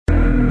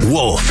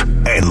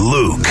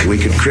Luke. We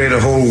could create a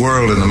whole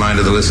world in the mind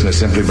of the listener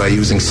simply by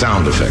using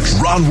sound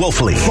effects. Ron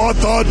Wolfley. Thud,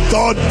 thud,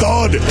 thud,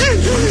 thud.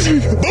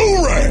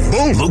 Boomerang.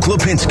 Boom. Luke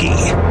Lipinski.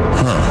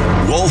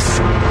 Wolf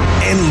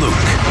and Luke.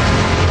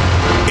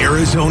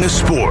 Arizona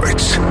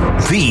Sports,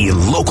 the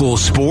local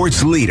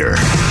sports leader.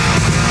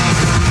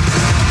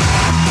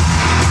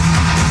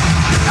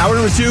 Hour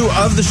number 2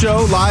 of the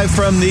show, live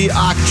from the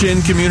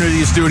Auction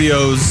Community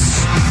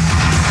Studios.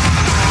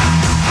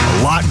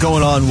 A lot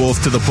going on,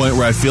 Wolf, to the point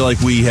where I feel like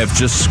we have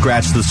just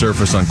scratched the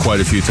surface on quite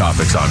a few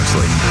topics,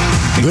 honestly.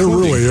 There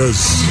really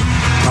is.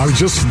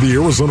 Just the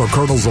Arizona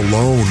Cardinals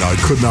alone, I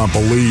could not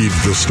believe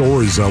the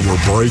stories that were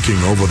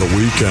breaking over the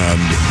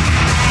weekend.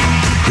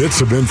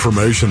 Bits of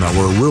information that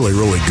were really,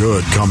 really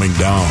good coming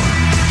down.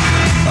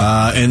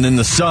 And then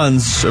the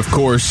Suns, of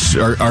course,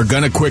 are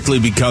going to quickly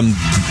become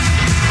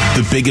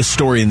the biggest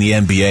story in the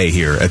NBA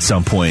here at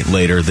some point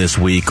later this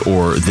week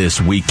or this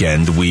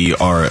weekend. We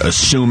are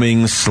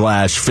assuming /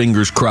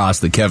 fingers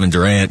crossed that Kevin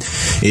Durant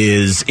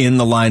is in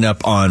the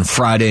lineup on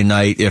Friday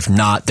night. If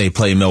not, they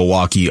play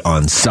Milwaukee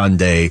on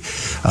Sunday.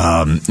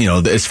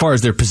 As far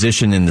as their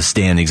position in the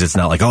standings, it's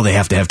not like, they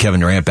have to have Kevin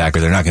Durant back or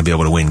they're not going to be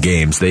able to win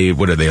games.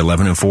 What are they,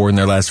 11-4 in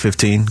their last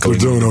 15? They're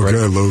doing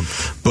okay, Luke.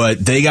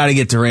 But they got to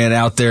get Durant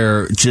out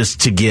there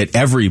just to get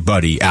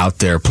everybody out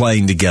there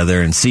playing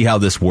together and see how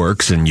this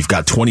works. And you've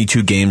got 22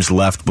 games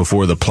left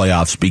before the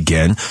playoffs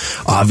begin.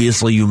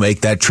 Obviously, you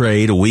make that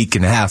trade a week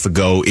and a half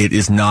ago. It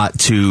is not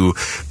to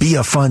be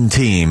a fun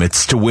team.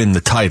 It's to win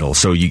the title.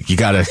 So you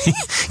got to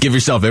give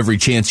yourself every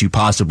chance you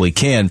possibly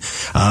can.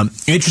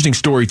 Interesting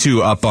story,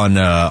 too, up on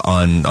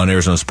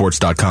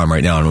ArizonaSports.com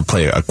right now. I'm going to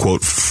play a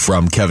quote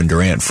from Kevin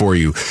Durant for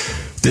you.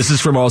 This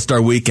is from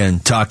All-Star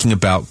Weekend, talking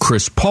about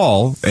Chris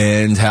Paul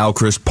and how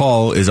Chris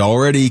Paul is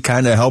already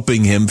kind of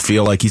helping him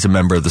feel like he's a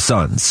member of the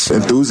Suns.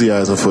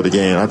 Enthusiasm for the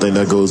game, I think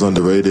that goes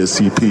underrated.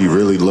 CP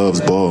really loves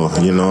ball.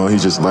 He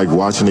just like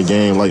watching the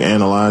game, like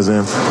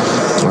analyzing,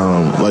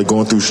 like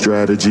going through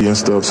strategy and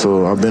stuff.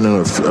 So I've been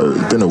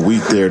been a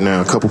week there now,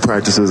 a couple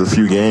practices, a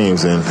few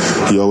games, and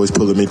he always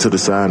pulling me to the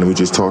side and we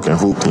just talking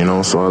hoop.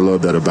 So I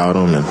love that about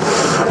him. And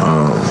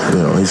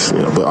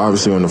but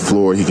obviously on the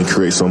floor he can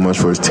create so much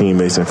for his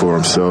teammates and for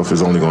himself.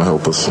 Is only going to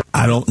help us.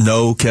 I don't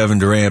know Kevin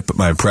Durant, but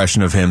my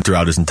impression of him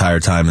throughout his entire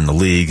time in the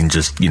league and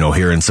just,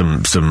 hearing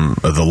some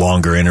of the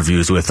longer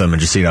interviews with him and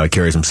just seeing how he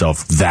carries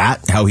himself,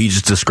 how he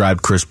just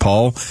described Chris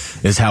Paul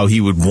is how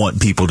he would want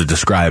people to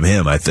describe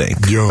him, I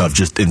think. Yeah. Of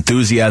just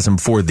enthusiasm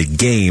for the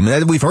game.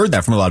 And we've heard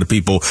that from a lot of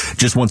people.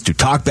 Just wants to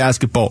talk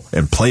basketball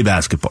and play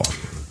basketball.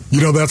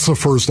 That's the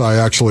first I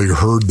actually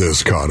heard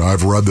this cut.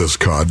 I've read this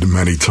cut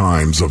many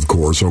times, of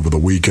course, over the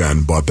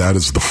weekend, but that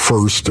is the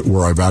first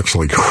where I've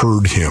actually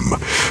heard him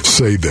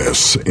say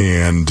this.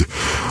 And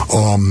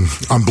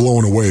I'm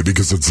blown away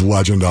because it's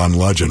legend on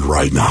legend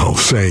right now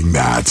saying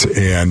that.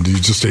 And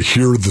just to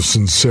hear the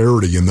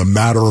sincerity and the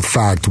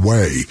matter-of-fact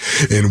way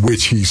in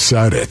which he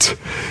said it,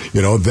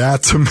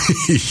 that to me,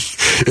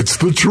 it's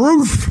the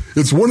truth.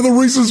 It's one of the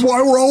reasons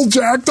why we're all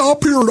jacked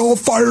up here and all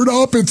fired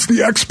up. It's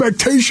the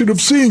expectation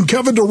of seeing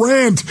Kevin Durant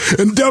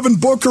and Devin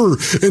Booker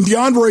and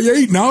DeAndre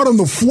Ayton out on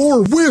the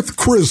floor with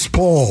Chris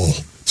Paul,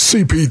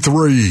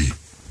 CP3.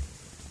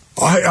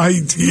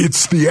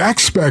 It's the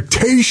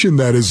expectation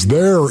that is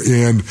there,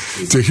 and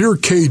to hear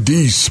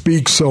KD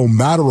speak so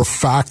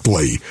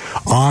matter-of-factly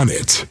on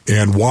it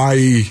and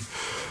why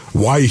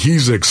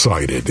he's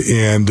excited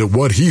and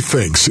what he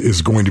thinks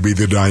is going to be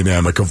the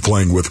dynamic of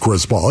playing with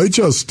Chris Paul.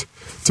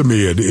 To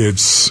me, it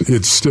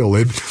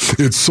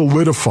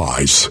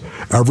solidifies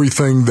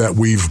everything that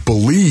we've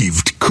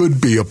believed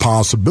could be a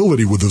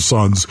possibility with the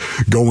Suns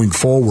going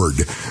forward.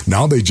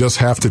 Now they just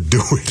have to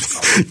do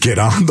it. Get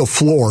on the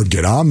floor,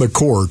 get on the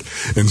court,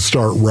 and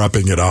start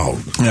repping it out.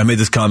 I made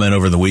this comment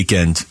over the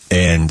weekend,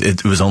 and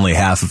it was only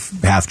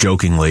half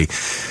jokingly.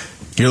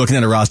 You're looking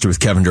at a roster with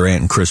Kevin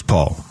Durant and Chris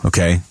Paul,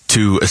 okay?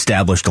 2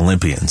 established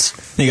Olympians.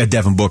 And you got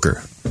Devin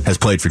Booker, has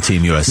played for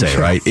Team USA,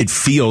 right? It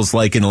feels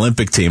like an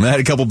Olympic team. I had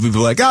a couple of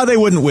people like, they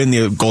wouldn't win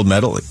the gold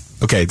medal.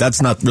 Okay,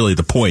 that's not really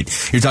the point.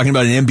 You're talking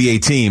about an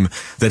NBA team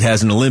that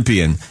has an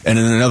Olympian, and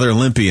then another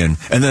Olympian,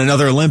 and then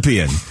another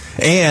Olympian.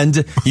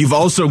 And you've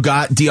also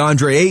got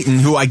DeAndre Ayton,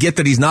 who I get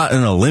that he's not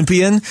an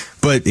Olympian,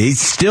 but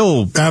he's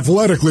still...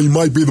 athletically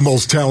might be the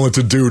most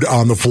talented dude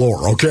on the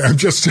floor, okay? I'm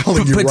just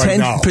telling you right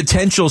now.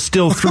 Potential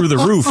still through the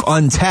roof,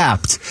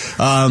 untapped.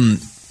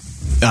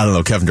 I don't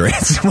know, Kevin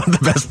Durant's one of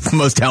the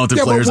most talented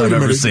players I've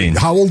ever seen.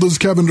 How old is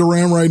Kevin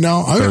Durant right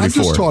now? 34. I'm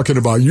just talking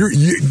about...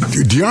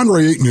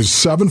 DeAndre Ayton is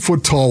 7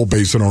 foot tall,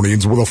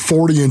 Basinonians, with a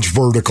 40-inch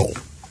vertical.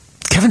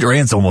 Kevin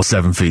Durant's almost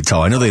 7 feet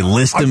tall. I know they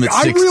list him at 6'10".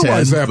 I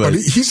realize that, but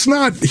he's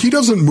not. He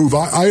doesn't move.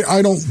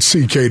 I don't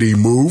see KD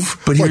move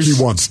like he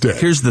once did.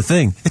 Here's the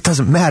thing: it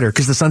doesn't matter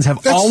because the Suns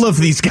have all of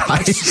these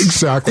guys.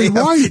 Exactly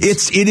right.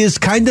 It is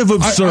kind of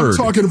absurd. I'm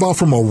talking about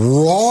from a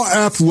raw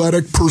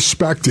athletic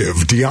perspective.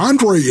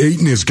 DeAndre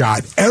Ayton has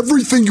got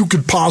everything you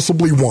could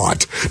possibly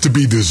want to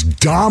be this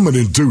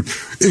dominant dude,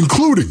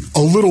 including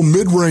a little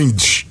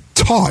mid-range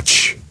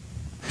touch.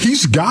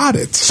 He's got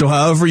it. So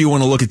however you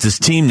want to look at this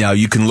team now,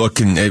 you can look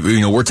and,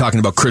 we're talking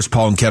about Chris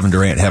Paul and Kevin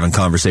Durant having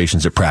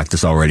conversations at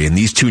practice already, and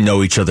these two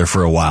know each other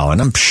for a while,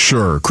 and I'm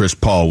sure Chris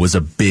Paul was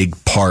a big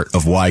part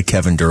of why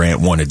Kevin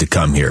Durant wanted to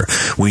come here.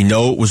 We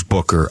know it was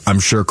Booker. I'm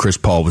sure Chris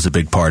Paul was a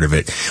big part of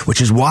it,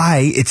 which is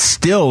why it's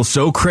still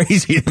so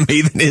crazy to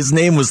me that his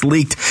name was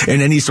leaked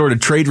in any sort of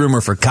trade rumor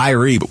for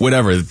Kyrie, but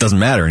whatever, it doesn't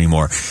matter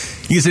anymore.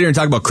 You can sit here and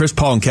talk about Chris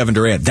Paul and Kevin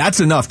Durant. That's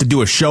enough to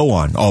do a show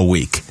on all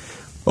week.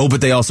 Oh,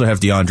 but they also have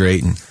DeAndre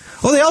Ayton.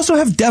 Oh, they also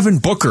have Devin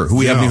Booker, who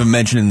we haven't even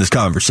mentioned in this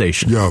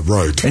conversation. Yeah,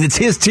 right. And it's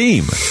his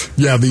team.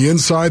 Yeah, the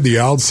inside, the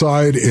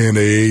outside, and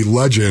a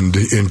legend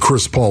in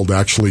Chris Paul to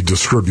actually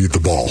distribute the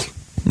ball.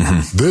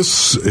 Mm-hmm.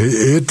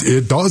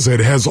 It does. It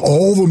has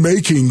all the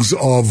makings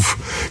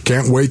of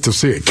can't wait to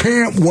see it.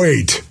 Can't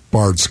wait,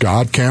 Bart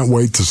Scott. Can't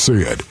wait to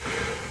see it.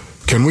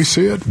 Can we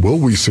see it? Will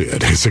we see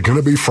it? Is it going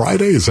to be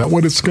Friday? Is that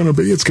what it's going to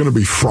be? It's going to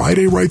be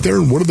Friday right there.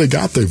 And what do they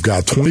got? They've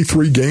got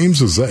 23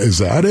 games. Is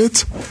that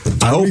it?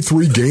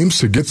 23 games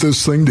to get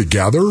this thing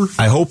together?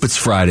 I hope it's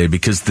Friday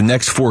because the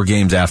next 4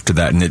 games after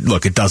that, and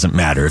it doesn't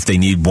matter. If they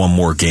need one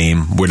more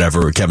game,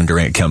 whatever, Kevin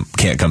Durant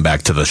can't come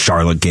back to the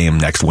Charlotte game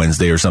next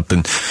Wednesday or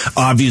something.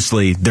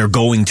 Obviously, they're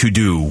going to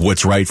do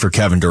what's right for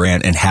Kevin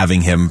Durant and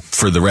having him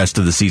for the rest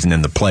of the season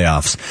in the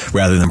playoffs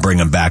rather than bring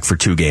him back for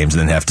 2 games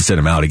and then have to sit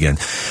him out again.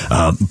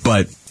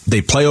 But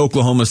they play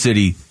Oklahoma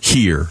City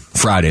here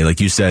Friday.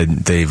 Like you said,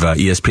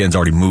 ESPN's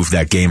already moved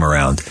that game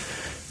around.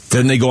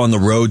 Then they go on the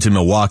road to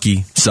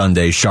Milwaukee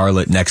Sunday,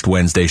 Charlotte next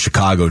Wednesday,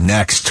 Chicago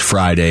next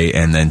Friday,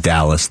 and then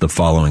Dallas the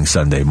following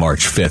Sunday,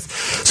 March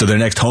 5th. So their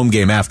next home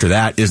game after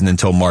that isn't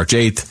until March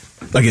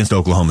 8th against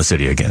Oklahoma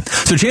City again.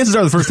 So chances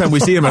are the first time we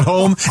see them at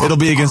home, it'll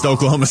be against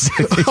Oklahoma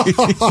City.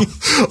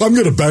 I'm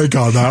going to bank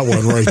on that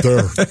one right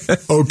there.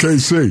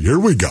 OKC, here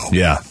we go.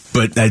 Yeah,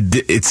 but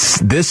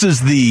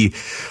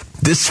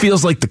this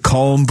feels like the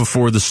calm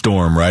before the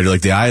storm, right? Or like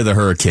the eye of the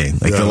hurricane.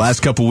 Like the last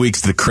couple of weeks,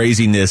 the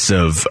craziness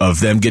of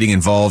them getting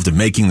involved and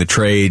making the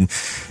trade.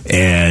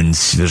 And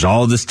there's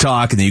all this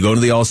talk, and then you go to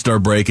the All-Star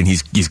break, and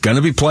he's going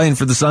to be playing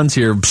for the Suns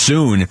here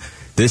soon.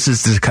 This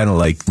is just kind of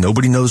like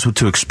nobody knows what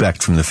to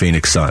expect from the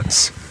Phoenix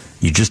Suns.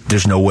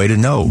 There's no way to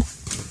know.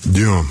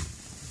 Yeah.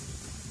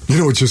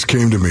 It just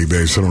came to me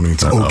based on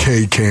it's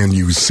okay, can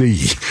you see?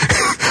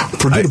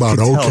 Forget about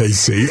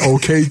OKC.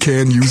 Okay,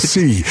 can you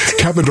see?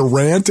 Kevin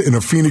Durant in a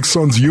Phoenix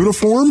Suns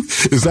uniform?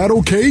 Is that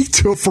okay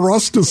for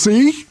us to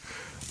see?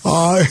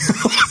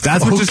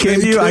 That's what just came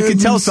to you? I could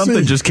tell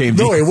something just came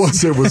to you. No,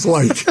 it was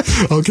like,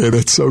 okay,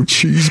 that's so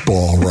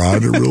cheeseball,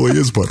 Ron. It really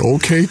is. But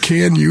okay,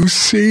 can you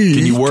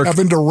see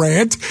Kevin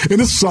Durant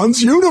in a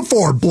Suns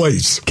uniform,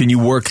 please? Can you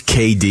work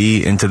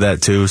KD into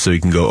that too? So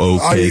you can go,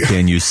 okay,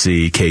 can you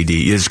see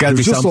KD? There's got to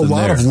be something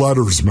there. There's just a lot of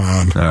letters,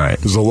 man. All right.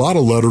 There's a lot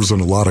of letters and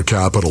a lot of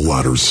capital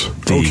letters.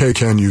 Okay,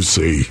 can you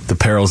see? The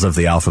perils of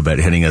the alphabet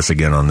hitting us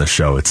again on this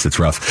show. It's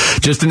rough.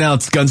 Just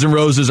announced Guns N'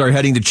 Roses are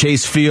heading to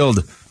Chase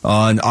Field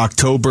on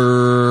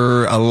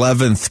October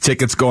 11th.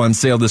 Tickets go on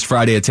sale this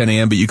Friday at 10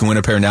 a.m., but you can win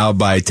a pair now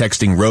by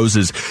texting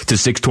ROSES to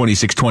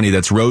 620-620.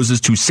 That's ROSES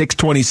to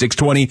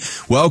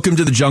 620-620. Welcome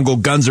to the jungle,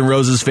 Guns N'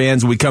 Roses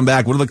fans. When we come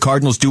back, what do the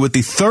Cardinals do with the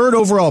 3rd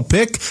overall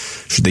pick?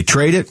 Should they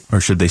trade it or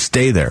should they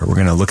stay there? We're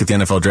going to look at the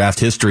NFL draft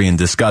history and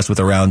discuss with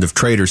a round of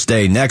trade or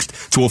stay. Next,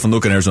 it's Wolf and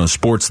Luke on Arizona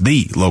Sports,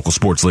 the local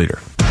sports leader.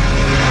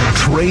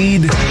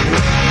 Trade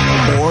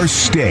or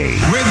stay.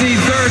 With the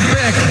 3rd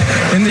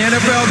pick in the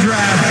NFL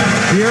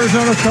draft, the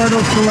Arizona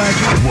Cardinals select.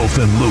 Wolf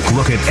and Luke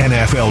look at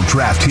NFL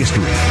draft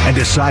history and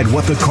decide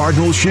what the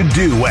Cardinals should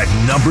do at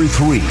number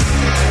 3.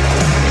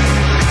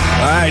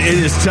 All right, it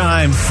is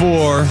time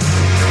for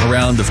a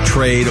round of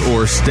trade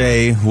or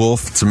stay.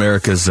 Wolf, it's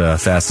America's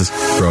fastest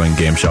growing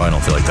game show. I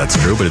don't feel like that's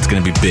true, but it's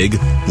going to be big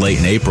late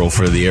in April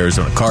for the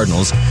Arizona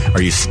Cardinals.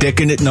 Are you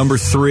sticking at number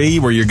 3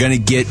 where you're going to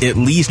get at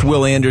least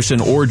Will Anderson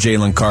or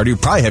Jalen Carter? You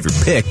probably have your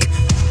pick,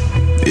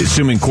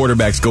 assuming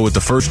quarterbacks go with the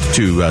first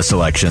 2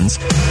 selections.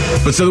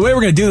 But so the way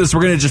we're going to do this,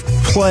 we're going to just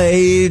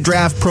play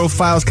draft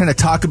profiles, kind of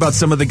talk about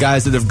some of the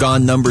guys that have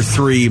gone number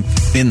 3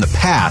 in the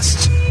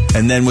past.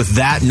 And then with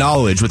that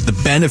knowledge, with the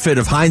benefit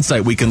of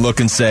hindsight, we can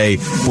look and say,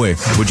 wait,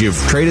 would you have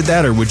traded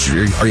that or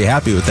are you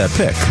happy with that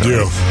pick?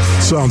 Yeah,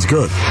 sounds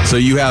good. So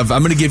I'm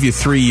going to give you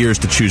 3 years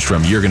to choose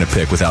from. You're going to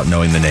pick without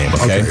knowing the name,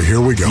 okay? Okay, here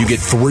we go. You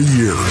get 3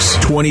 years.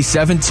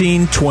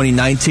 2017,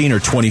 2019, or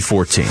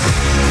 2014.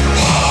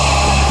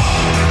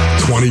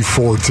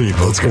 2014.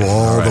 Let's go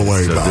all the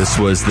way back. This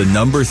was the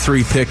number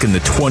 3 pick in the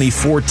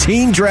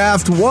 2014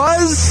 draft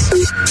was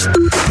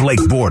Blake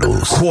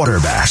Bortles,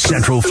 quarterback,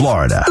 Central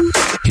Florida.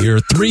 Here are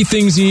 3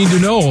 things you need to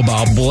know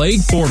about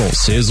Blake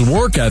Bortles. His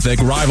work ethic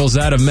rivals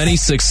that of many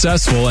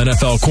successful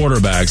NFL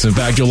quarterbacks. In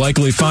fact, you'll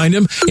likely find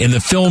him in the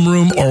film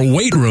room or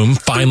weight room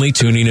finely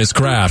tuning his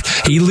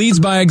craft. He leads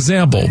by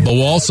example, but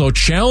will also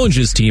challenge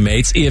his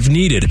teammates if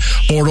needed.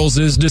 Bortles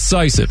is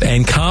decisive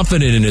and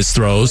confident in his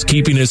throws,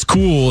 keeping his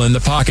cool in the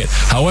pocket.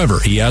 However,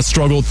 he has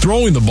struggled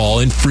throwing the ball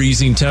in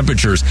freezing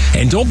temperatures.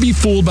 And don't be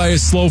fooled by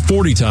his slow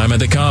 40 time at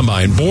the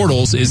combine.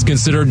 Bortles is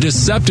considered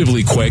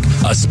deceptively quick,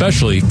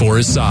 especially for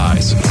his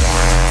size.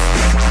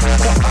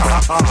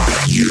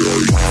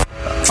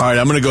 All right,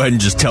 I'm going to go ahead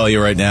and just tell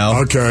you right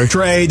now. Okay.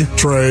 Trade.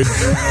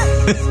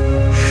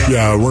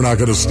 Yeah, we're not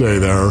going to stay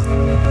there.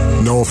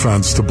 No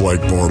offense to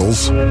Blake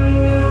Bortles.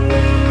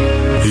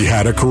 He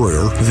had a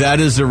career.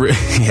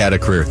 He had a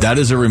career. That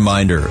is a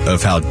reminder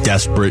of how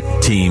desperate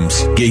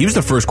teams get. He was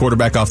the first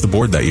quarterback off the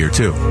board that year,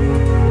 too.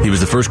 He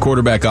was the first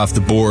quarterback off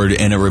the board,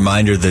 and a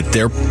reminder that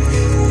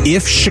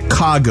if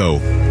Chicago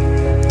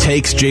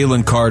takes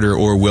Jalen Carter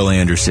or Will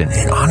Anderson,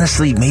 and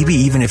honestly, maybe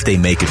even if they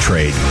make a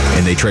trade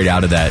and they trade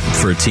out of that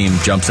for a team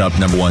jumps up,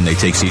 number one, they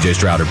take C.J.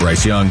 Stroud or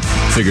Bryce Young,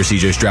 figure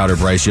C.J. Stroud or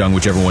Bryce Young,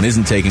 whichever one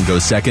isn't taken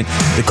goes second.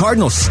 The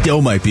Cardinals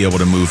still might be able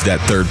to move that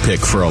third pick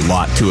for a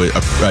lot to a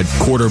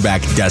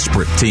quarterback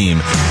desperate team.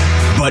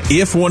 But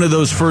if one of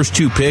those first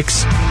two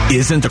picks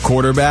isn't a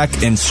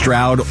quarterback and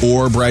Stroud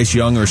or Bryce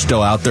Young are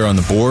still out there on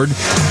the board,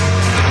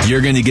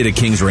 you're going to get a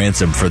king's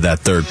ransom for that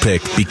third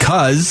pick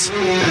because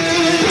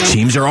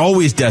teams are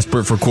always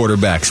desperate for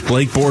quarterbacks.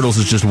 Blake Bortles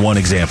is just one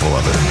example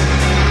of it.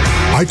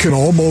 I can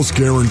almost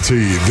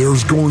guarantee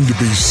there's going to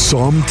be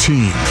some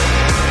team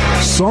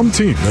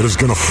that is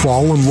going to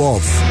fall in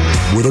love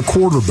with a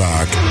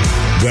quarterback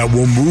that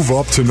will move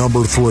up to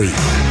number 3,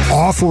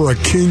 offer a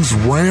king's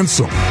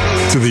ransom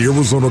to the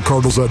Arizona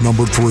Cardinals at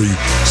number 3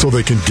 so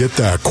they can get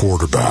that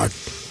quarterback.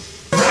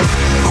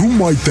 Who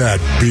might that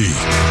be?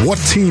 What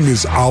team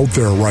is out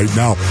there right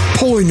now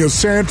pulling a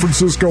San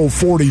Francisco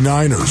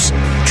 49ers?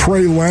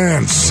 Trey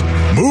Lance.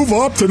 Move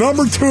up to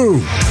number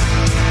 2.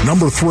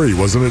 Number 3,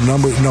 wasn't it?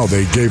 No,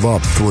 they gave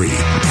up 3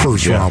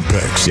 first-round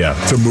picks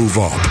to move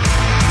up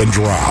and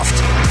draft.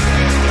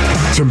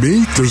 To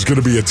me, there's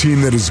going to be a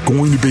team that is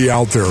going to be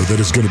out there that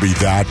is going to be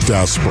that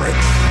desperate.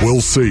 We'll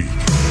see.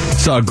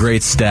 Saw a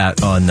great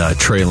stat on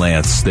Trey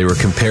Lance. They were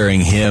comparing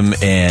him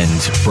and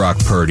Brock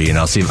Purdy, and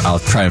I'll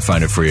try and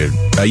find it for you.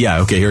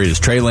 Here he is.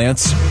 Trey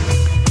Lance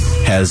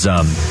has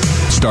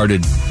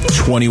started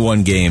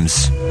 21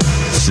 games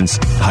since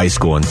high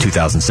school in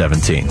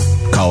 2017,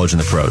 college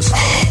and the pros.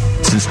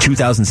 Since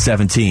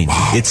 2017,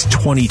 it's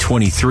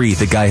 2023.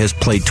 The guy has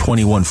played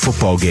 21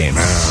 football games.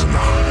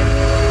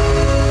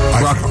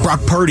 Brock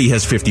Purdy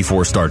has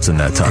 54 starts in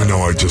that time. I know,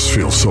 I just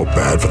feel so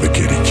bad for the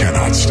kid. He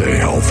cannot stay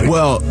healthy.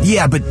 Well,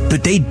 yeah, but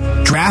they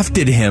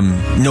drafted him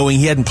knowing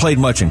he hadn't played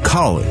much in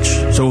college.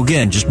 So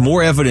again, just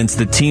more evidence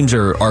that teams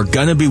are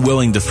going to be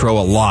willing to throw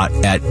a lot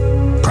at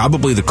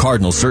probably the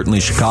Cardinals, certainly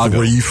Chicago.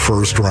 3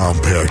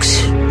 first-round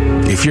picks.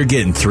 If you're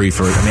getting 3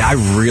 first, I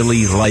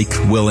really like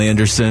Will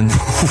Anderson,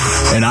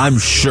 and I'm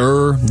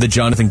sure that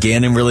Jonathan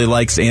Gannon really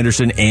likes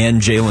Anderson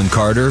and Jalen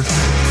Carter.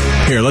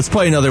 Here, let's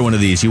play another one of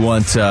these. You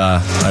want,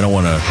 I don't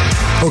want to...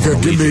 Okay,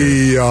 give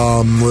me,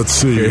 let's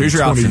see. Here's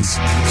your options.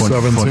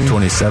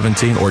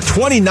 2017 or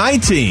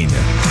 2019.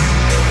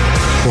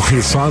 Well,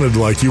 it sounded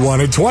like you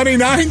wanted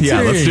 2019.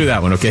 Yeah, let's do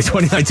that one, okay?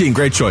 2019,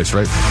 great choice,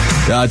 right?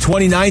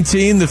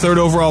 2019, the third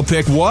overall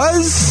pick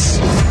was...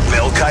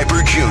 Mel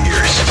Kiper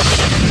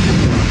Jr.'s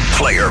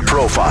player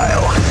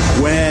profile.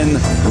 When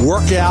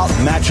workout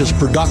matches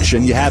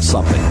production, you have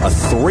something. A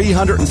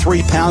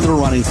 303-pounder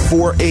running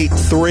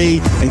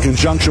 4.83 in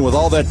conjunction with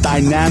all that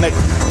dynamic,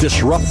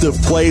 disruptive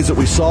plays that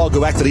we saw.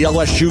 Go back to the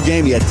LSU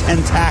game. He had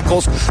 10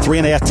 tackles,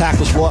 3.5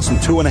 tackles for loss, and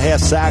 2.5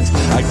 sacks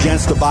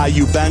against the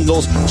Bayou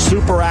Bengals.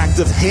 Super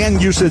active,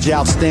 hand usage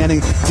outstanding,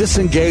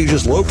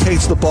 disengages,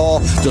 locates the ball,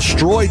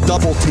 destroyed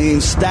double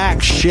teams,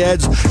 stacks,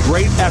 sheds,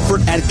 great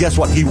effort, and guess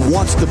what? He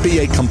wants to be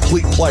a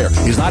complete player.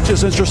 He's not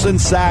just interested in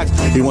sacks.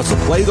 He wants to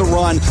play the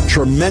run.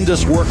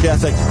 Tremendous work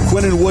ethic.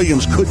 Quinnen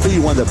Williams could be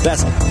one of the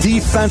best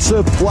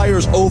defensive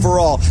players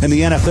overall in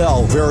the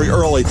NFL very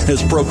early in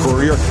his pro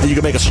career. And you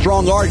can make a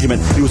strong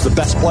argument he was the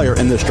best player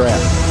in this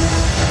draft.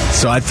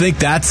 So I think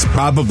that's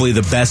probably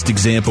the best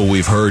example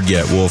we've heard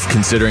yet, Wolf,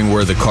 considering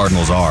where the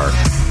Cardinals are.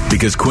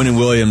 Because Quinnen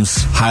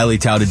Williams, highly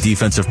touted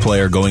defensive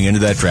player going into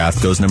that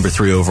draft, goes number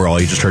 3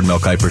 overall. You just heard Mel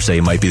Kiper say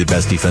he might be the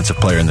best defensive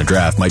player in the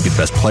draft, might be the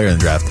best player in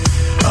the draft.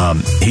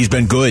 He's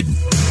been good.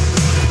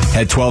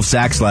 Had 12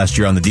 sacks last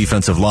year on the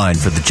defensive line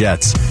for the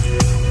Jets.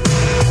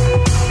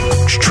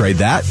 Would you trade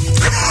that?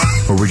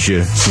 Or would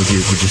you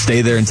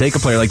stay there and take a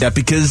player like that?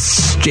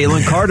 Because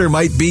Jalen Carter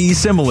might be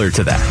similar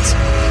to that.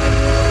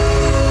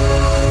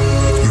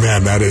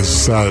 Man, that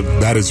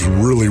is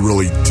really,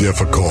 really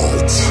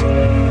difficult.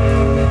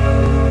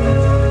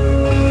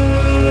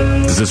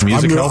 Does this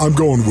music help? I'm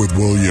going with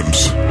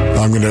Williams.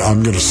 I'm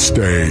gonna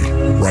stay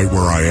right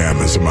where I am,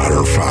 as a matter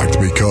of fact,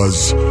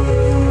 because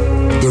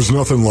there's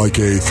nothing like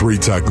a 3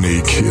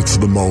 technique. It's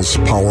the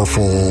most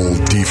powerful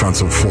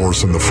defensive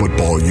force in the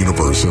football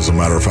universe. As a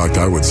matter of fact,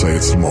 I would say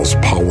it's the most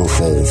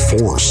powerful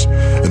force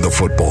in the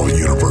football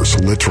universe,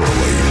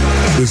 literally,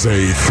 is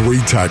a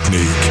 3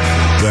 technique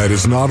that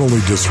is not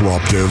only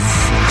disruptive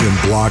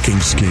in blocking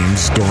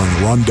schemes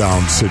during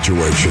rundown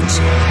situations,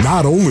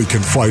 not only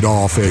can fight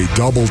off a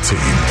double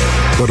team,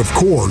 but of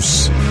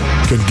course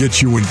can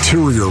get you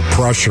interior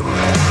pressure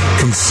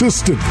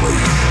consistently.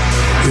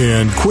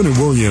 And Quinnen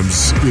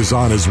Williams is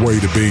on his way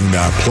to being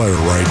that player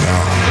right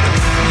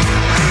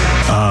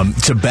now.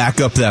 To back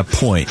up that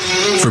point,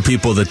 for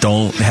people that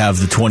don't have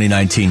the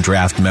 2019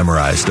 draft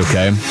memorized,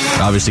 okay?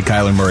 Obviously,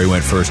 Kyler Murray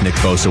went first, Nick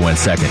Bosa went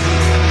second.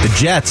 The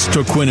Jets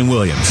took Quinnen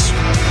Williams,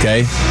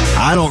 okay?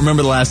 I don't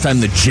remember the last time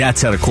the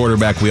Jets had a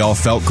quarterback we all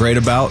felt great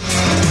about.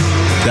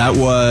 That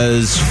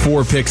was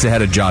 4 picks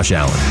ahead of Josh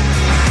Allen.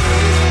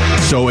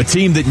 So a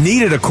team that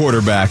needed a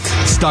quarterback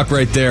stuck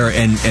right there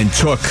and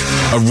took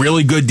a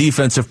really good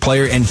defensive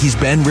player, and he's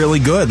been really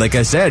good. Like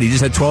I said, he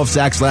just had 12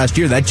 sacks last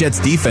year. That Jets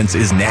defense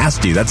is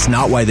nasty. That's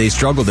not why they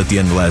struggled at the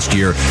end of last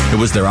year. It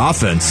was their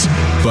offense.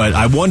 But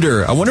I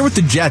wonder what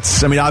the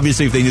Jets, I mean,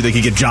 obviously if they knew they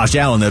could get Josh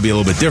Allen, that'd be a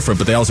little bit different,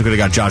 but they also could have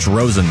got Josh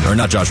Rosen, or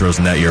not Josh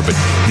Rosen that year, but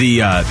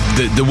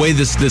the way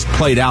this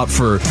played out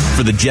for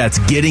the Jets,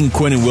 getting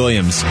Quinnen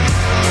Williams,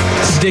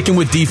 sticking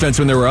with defense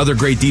when there were other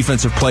great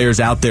defensive players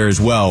out there as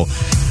well.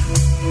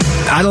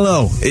 I don't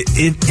know.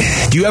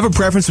 Do you have a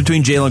preference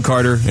between Jalen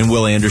Carter and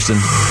Will Anderson?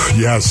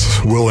 Yes,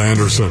 Will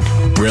Anderson.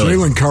 Really?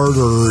 Jalen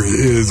Carter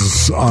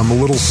I'm a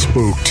little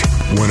spooked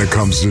when it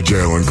comes to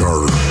Jalen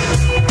Carter.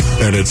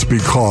 And it's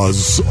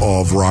because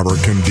of Robert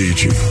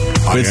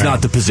Nkemdiche. But it's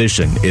not the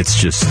position. It's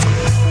just...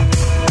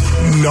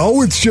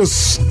 No, it's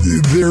just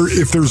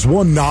if there's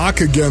one knock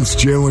against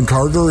Jalen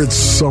Carter, it's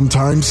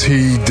sometimes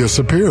he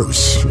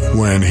disappears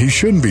when he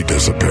shouldn't be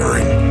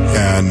disappearing.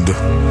 And...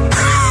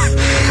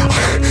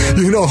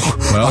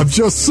 I'm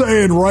just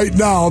saying right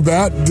now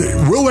that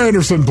Will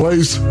Anderson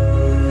plays.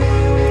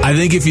 I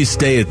think if you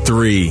stay at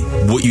 3,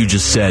 what you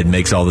just said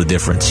makes all the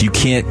difference. You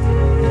can't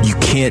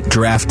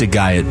draft a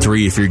guy at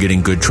 3 if you're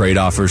getting good trade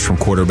offers from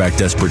quarterback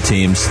desperate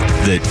teams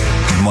that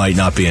might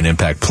not be an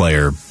impact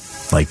player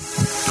like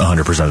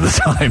 100% of the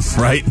time,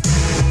 right?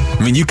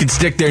 I mean, you can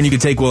stick there and you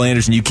can take Will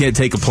Anderson. You can't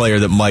take a player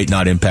that might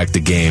not impact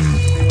the game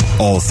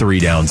all 3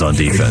 downs on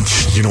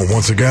defense.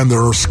 Once again,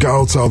 there are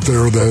scouts out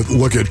there that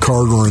look at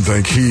Carter and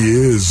think he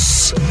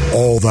is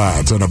all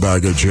that and a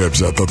bag of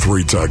chips at the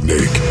 3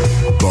 technique.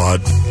 But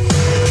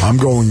I'm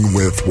going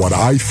with what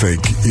I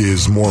think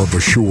is more of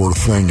a sure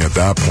thing at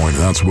that point,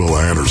 and that's Will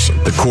Anderson.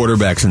 The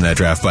quarterbacks in that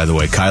draft, by the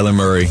way, Kyler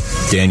Murray,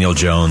 Daniel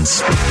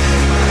Jones.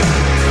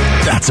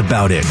 That's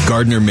about it.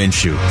 Gardner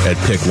Minshew at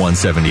pick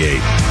 178.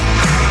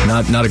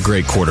 Not a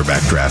great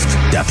quarterback draft,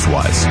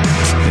 depth-wise,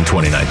 in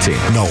 2019.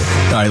 No.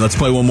 All right, let's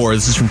play one more.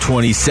 This is from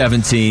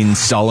 2017,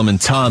 Solomon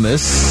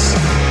Thomas.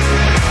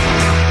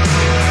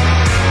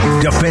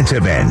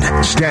 Defensive end,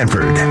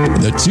 Stanford.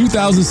 The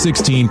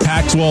 2016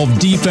 Pac-12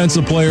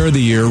 Defensive Player of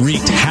the Year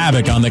wreaked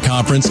havoc on the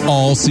conference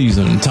all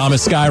season.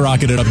 Thomas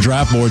skyrocketed up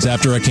draft boards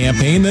after a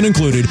campaign that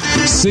included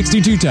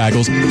 62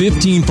 tackles,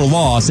 15 for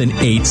loss, and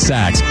 8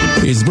 sacks.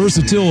 His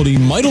versatility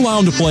might allow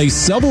him to play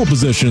several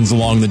positions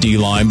along the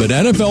D-line, but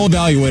NFL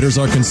evaluators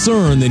are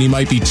concerned that he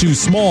might be too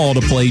small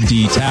to play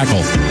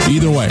D-tackle.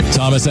 Either way,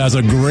 Thomas has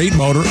a great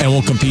motor and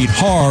will compete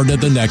hard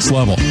at the next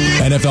level.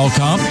 NFL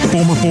comp,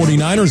 former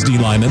 49ers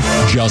D-lineman,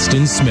 Justin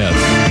Smith.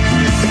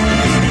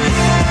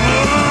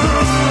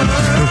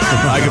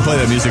 I can play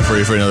that music for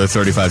you for another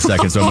 35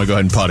 seconds, so I'm going to go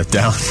ahead and pot it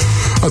down.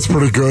 That's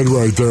pretty good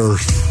right there.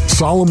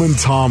 Solomon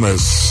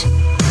Thomas.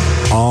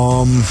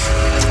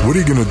 What are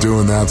you going to do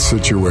in that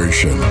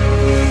situation?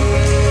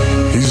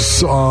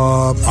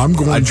 I'm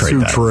going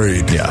to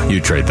trade. Yeah,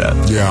 you trade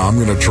that. Yeah, I'm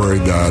going to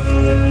trade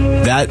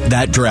that.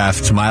 That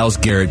draft, Myles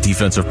Garrett,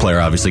 defensive player,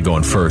 obviously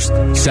going first.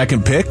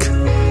 Second pick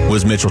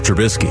was Mitchell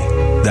Trubisky.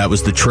 That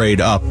was the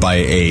trade up by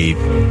a,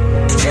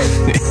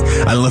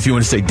 I don't know if you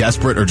want to say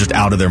desperate or just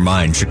out of their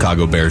mind,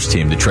 Chicago Bears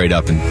team to trade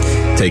up and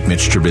take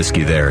Mitch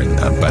Trubisky there.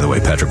 And by the way,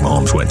 Patrick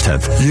Mahomes went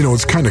 10th.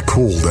 It's kind of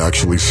cool to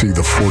actually see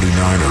the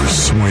 49ers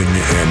swing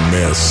and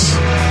miss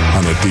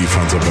on the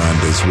defensive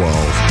end as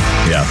well.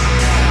 Yeah.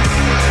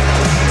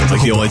 It's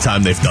like the only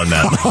time they've done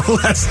that in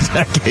the last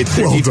decade.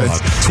 Well done.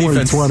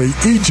 2020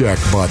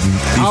 eject button.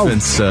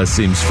 Defense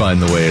seems fine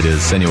the way it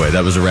is. Anyway,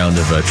 that was a round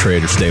of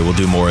trade or stay. We'll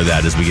do more of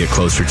that as we get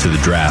closer to the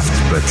draft.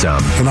 But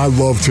and I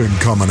loved him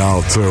coming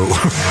out, too.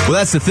 Well,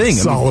 that's the thing.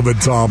 Solomon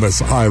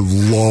Thomas, I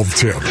loved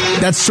him.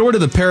 That's sort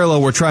of the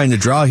parallel we're trying to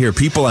draw here.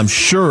 People, I'm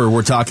sure,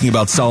 were talking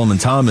about Solomon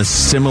Thomas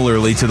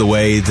similarly to the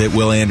way that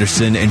Will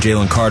Anderson and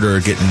Jalen Carter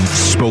are getting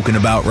spoken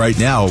about right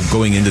now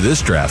going into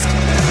this draft.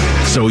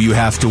 So you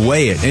have to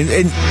weigh it.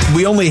 And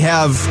we only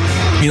have,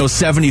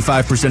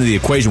 75% of the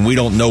equation. We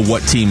don't know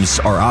what teams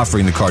are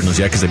offering the Cardinals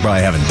yet because they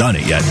probably haven't done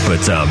it yet. But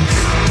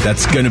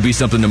that's going to be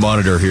something to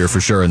monitor here for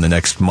sure in the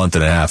next month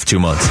and a half, 2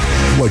 months.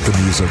 Like the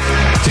music.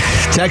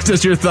 Text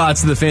us your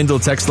thoughts to the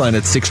FanDuel text line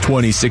at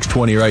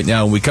 620 right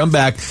now. When we come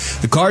back,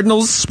 the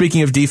Cardinals,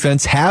 speaking of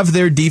defense, have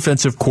their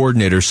defensive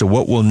coordinator. So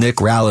what will Nick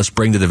Rallis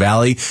bring to the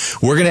Valley?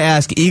 We're going to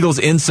ask Eagles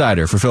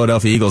insider for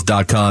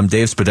PhiladelphiaEagles.com,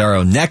 Dave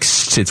Spadaro.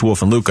 Next, it's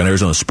Wolf and Luke on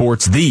Arizona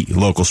Sports, the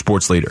local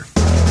sports leader.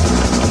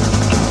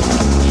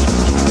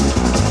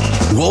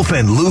 Wolf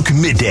and Luke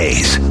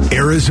Middays,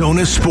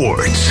 Arizona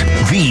Sports,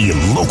 the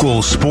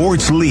local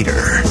sports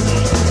leader.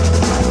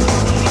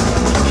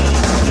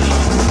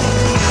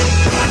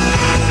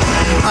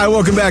 Hi,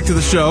 welcome back to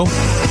the show.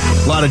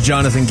 A lot of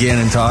Jonathan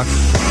Gannon talk.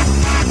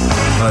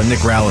 Nick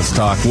Rallis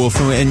talk. Well,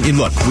 and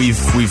look,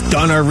 we've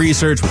done our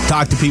research. We've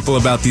talked to people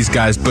about these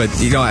guys, but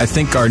I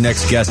think our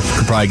next guest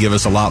could probably give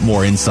us a lot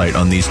more insight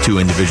on these two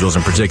individuals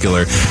in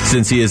particular,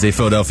 since he is a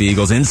Philadelphia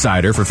Eagles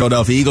insider for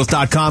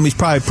PhiladelphiaEagles.com. He's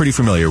probably pretty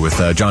familiar with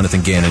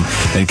Jonathan Gannon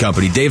and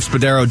company. Dave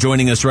Spadaro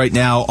joining us right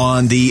now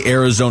on the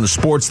Arizona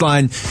Sports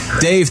Line.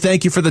 Dave,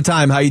 thank you for the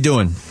time. How you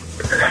doing?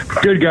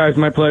 Good, guys.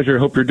 My pleasure.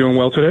 Hope you're doing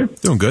well today.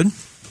 Doing good.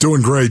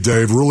 Doing great,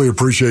 Dave. Really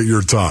appreciate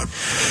your time.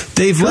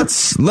 Dave,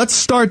 let's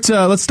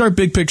start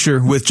big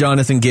picture with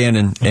Jonathan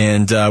Gannon.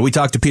 And we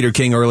talked to Peter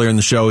King earlier in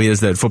the show. He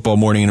has that Football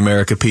Morning in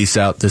America piece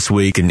out this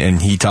week,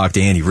 and he talked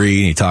to Andy Reid,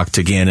 and he talked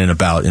to Gannon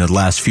about the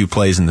last few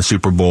plays in the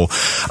Super Bowl.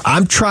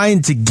 I'm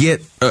trying to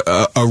get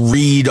a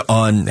read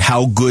on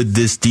how good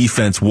this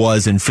defense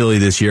was in Philly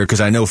this year,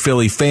 because I know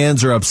Philly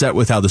fans are upset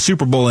with how the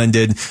Super Bowl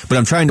ended, but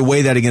I'm trying to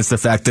weigh that against the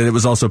fact that it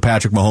was also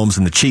Patrick Mahomes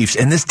and the Chiefs,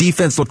 and this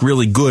defense looked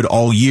really good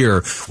all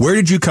year. Where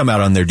did you come out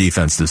on their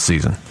defense this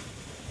season?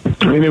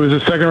 I mean, it was a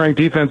second-ranked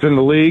defense in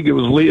the league. It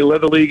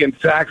led the league in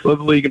sacks, led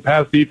the league in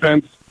pass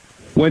defense,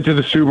 went to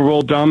the Super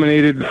Bowl,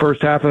 dominated the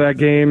first half of that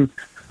game.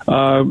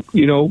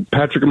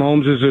 Patrick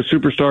Mahomes is a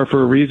superstar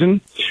for a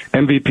reason,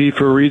 MVP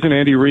for a reason.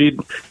 Andy Reid,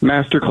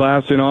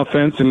 masterclass in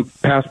offense and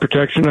pass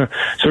protection.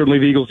 Certainly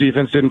the Eagles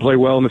defense didn't play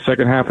well in the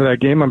second half of that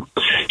game. I'm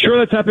sure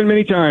that's happened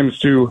many times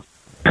to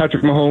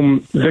Patrick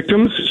Mahomes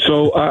victims.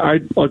 So I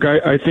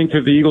think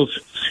that the Eagles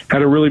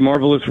had a really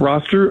marvelous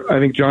roster. I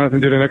think Jonathan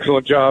did an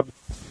excellent job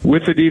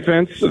with the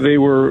defense. They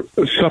were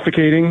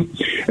suffocating.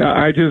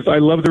 I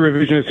love the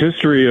revisionist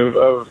history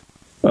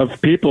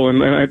of people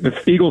and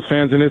the Eagles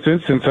fans in this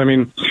instance. I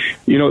mean,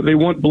 they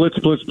want blitz.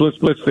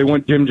 They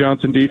want Jim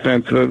Johnson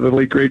defense, the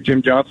late great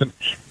Jim Johnson.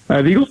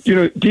 The Eagles,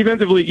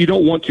 defensively, you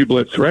don't want to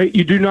blitz, right?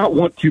 You do not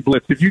want to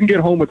blitz. If you can get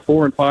home with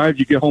 4 and 5,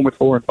 you get home with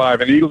 4 and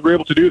 5, and the Eagles were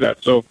able to do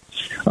that. So,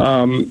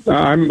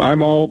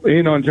 I'm all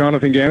in on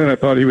Jonathan Gannon. I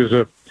thought he was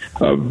a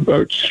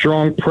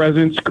strong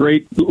presence,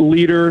 great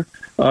leader,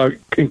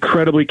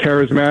 incredibly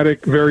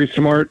charismatic, very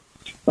smart.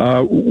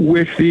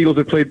 Wish the Eagles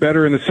had played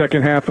better in the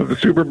second half of the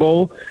Super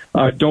Bowl.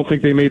 Don't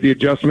think they made the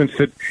adjustments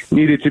that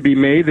needed to be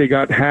made. They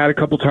got had a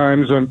couple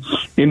times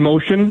in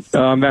motion.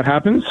 That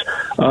happens.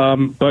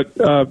 But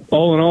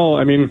all in all,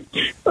 I mean,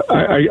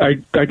 I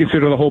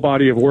consider the whole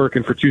body of work,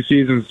 and for 2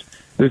 seasons,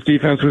 this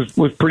defense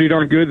was pretty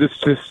darn good.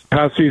 This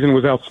past season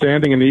was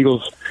outstanding, and the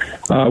Eagles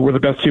were the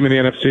best team in the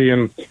NFC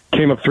and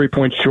came up 3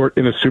 points short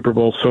in the Super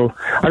Bowl. So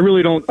I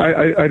really don't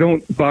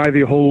buy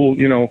the whole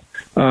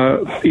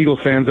Eagles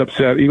fans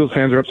upset. Eagles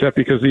fans are upset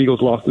because the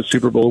Eagles lost the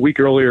Super Bowl. A week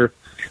earlier,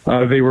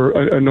 they were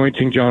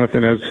anointing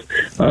Jonathan as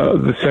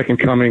the second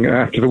coming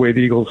after the way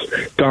the Eagles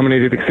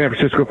dominated the San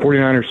Francisco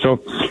 49ers.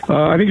 So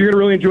I think you're going to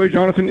really enjoy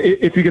Jonathan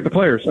if you get the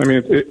players. I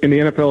mean, in the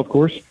NFL, of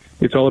course,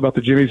 it's all about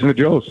the Jimmies and the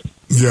Joes.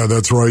 Yeah,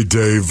 that's right,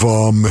 Dave.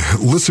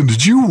 Listen,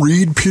 did you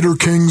read Peter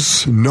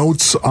King's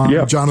notes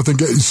on Jonathan?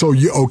 So,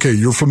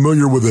 you're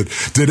familiar with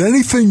it. Did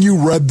anything you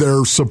read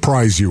there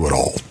surprise you at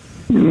all?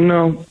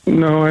 No,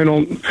 I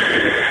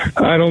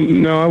don't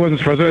know. I wasn't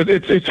surprised.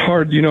 It's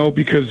hard,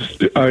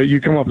 because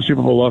you come off a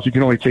Super Bowl loss. You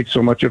can only take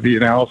so much of the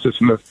analysis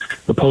and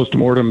the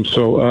post-mortem.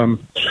 So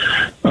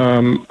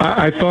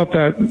I thought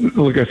that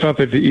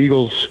the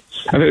Eagles,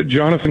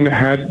 Jonathan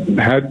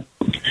had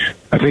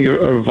I think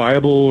a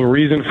viable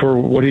reason for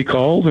what he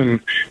called, and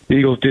the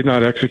Eagles did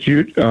not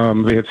execute.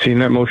 They had seen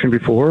that motion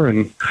before,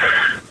 and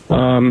he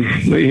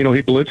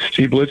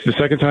blitzed the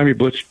second time. He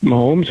blitzed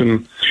Mahomes,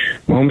 and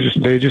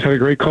Mahomes they just had a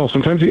great call.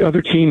 Sometimes the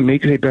other team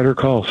makes a better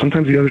call.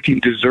 Sometimes the other team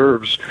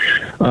deserves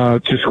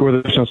to score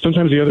the touchdown.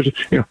 Sometimes the other,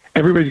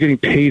 everybody's getting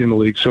paid in the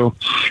league. So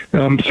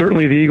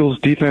certainly the Eagles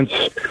defense.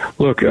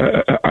 Look,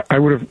 I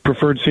would have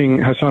preferred seeing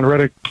Hassan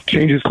Reddick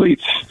change his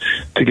cleats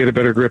to get a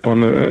better grip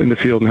in the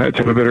field and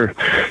to have a better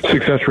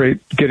success rate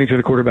getting to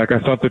the quarterback. I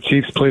thought the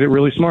Chiefs played it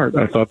really smart.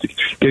 I thought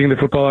getting the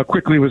football out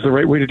quickly was the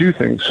right way to do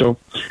things. So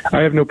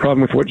I have no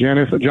problem with what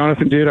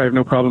Jonathan did. I have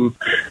no problem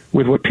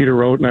with what Peter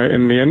wrote.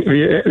 And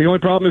the only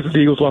problem is that the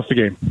Eagles lost the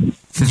game.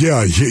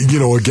 Yeah,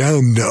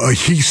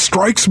 he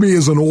strikes me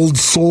as an old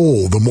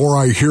soul. The more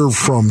I hear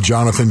from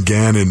Jonathan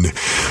Gannon,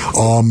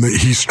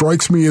 he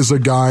strikes me as a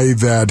guy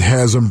that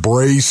has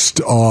embraced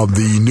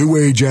the new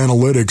age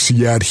analytics,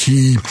 yet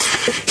he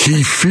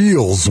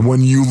feels,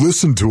 when you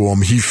listen to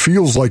him, he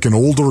feels like an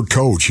older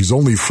coach. He's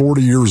only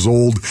 40 years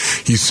old.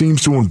 He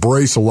seems to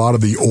embrace a lot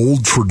of the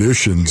old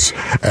traditions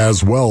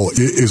as well.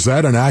 Is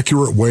that an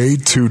accurate way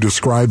to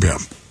describe him?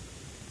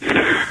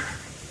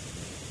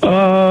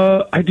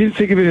 I didn't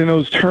think of it in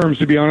those terms,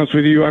 to be honest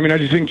with you. I mean, I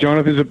just think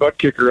Jonathan's a butt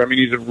kicker. I mean,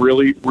 he's a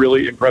really,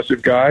 really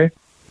impressive guy.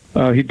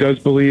 He does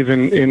believe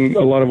in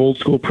a lot of old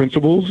school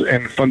principles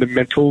and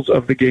fundamentals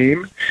of the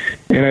game.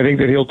 And I think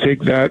that he'll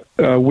take that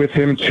with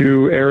him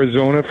to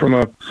Arizona from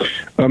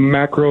a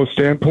macro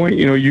standpoint.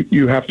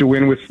 You have to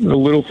win with the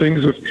little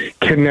things, with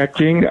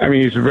connecting. I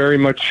mean, he's very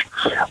much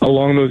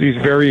along those. He's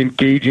a very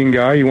engaging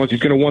guy. He's going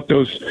to want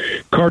those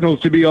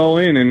Cardinals to be all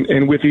in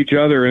and with each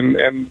other. And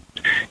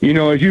as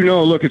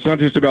look, it's not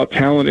just about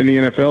talent in the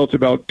NFL. It's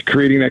about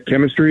creating that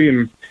chemistry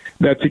and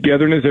that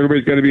togetherness.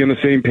 Everybody's got to be on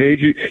the same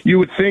page. You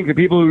would think that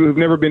people who have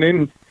never been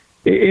in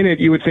it,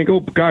 you would think, oh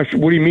gosh,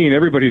 what do you mean?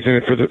 Everybody's in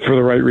it for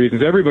the right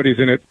reasons. Everybody's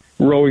in it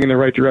rowing in the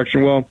right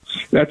direction. Well,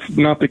 that's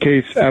not the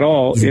case at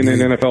all in an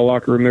NFL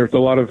locker room. There's a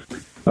lot of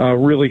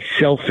really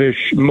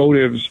selfish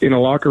motives in a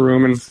locker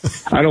room, and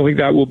I don't think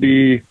that will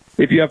be.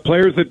 If you have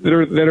players that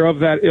are of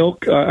that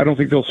ilk, I don't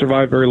think they'll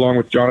survive very long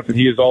with Jonathan.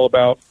 He is all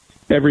about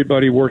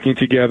everybody working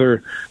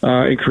together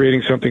and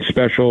creating something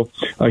special.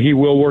 He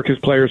will work his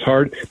players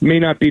hard. May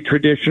not be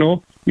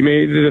traditional.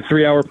 The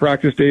 3-hour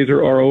practice days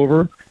are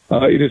over.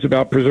 It is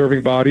about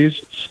preserving bodies.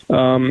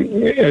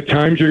 At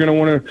times, you're going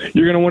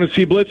to want to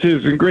see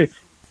blitzes and great,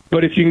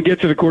 but if you can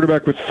get to the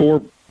quarterback with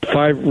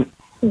 4-5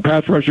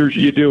 pass rushers,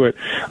 you do it.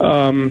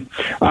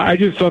 I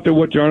just thought that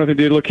what Jonathan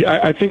did, look,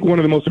 I think one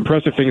of the most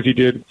impressive things he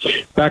did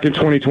back in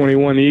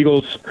 2021, the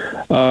Eagles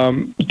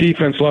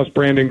defense lost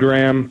Brandon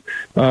Graham,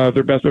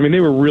 their best. I mean,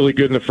 they were really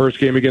good in the first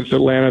game against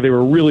Atlanta. They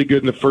were really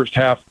good in the first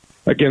half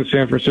against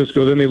San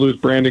Francisco. Then they lose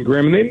Brandon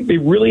Graham, and they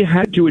really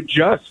had to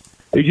adjust.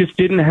 They just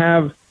didn't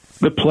have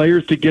the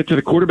players to get to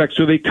the quarterback,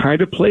 so they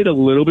kind of played a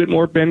little bit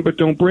more bend but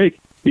don't break.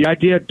 The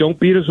idea, don't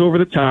beat us over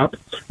the top.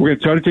 We're going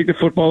to try to take the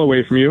football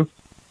away from you.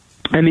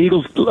 And the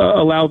Eagles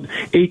allowed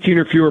 18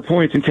 or fewer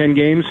points in 10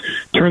 games,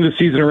 turned the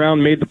season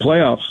around, made the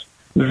playoffs.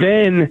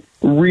 Then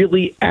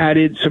really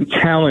added some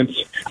talent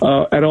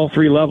at all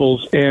three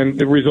levels, and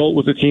the result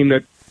was a team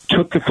that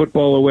took the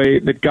football away,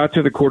 that got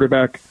to the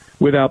quarterback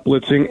without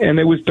blitzing, and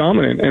it was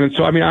dominant. And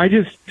so, I mean, I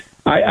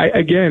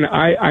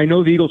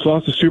know the Eagles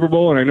lost the Super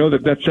Bowl, and I know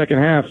that second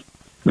half,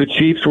 the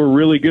Chiefs were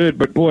really good,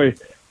 but boy,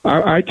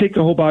 I take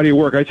the whole body of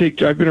work. I've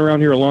been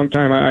around here a long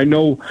time. I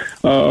know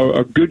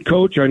a good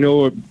coach. I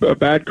know a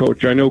bad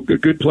coach. I know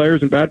good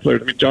players and bad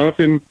players. I mean,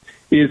 Jonathan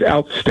is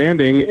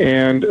outstanding,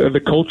 and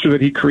the culture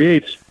that he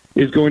creates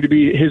is going to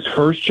be his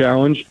first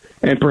challenge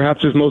and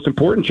perhaps his most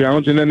important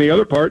challenge. And then the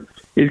other part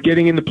is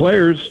getting in the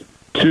players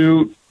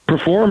to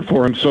perform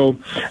for him. So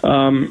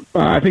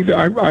I think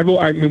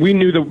that we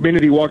knew the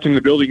minute he walked in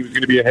the building he was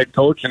going to be a head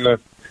coach, and the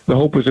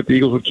hope was that the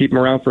Eagles would keep him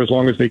around for as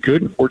long as they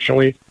could.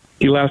 Unfortunately,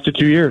 he lasted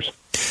 2 years.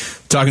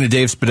 Talking to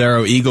Dave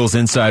Spadaro, Eagles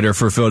insider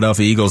for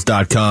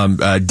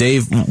PhiladelphiaEagles.com.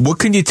 Dave, what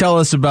can you tell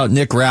us about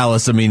Nick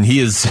Rallis? I mean, he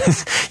is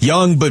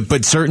young,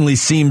 but certainly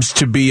seems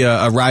to be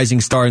a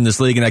rising star in this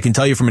league. And I can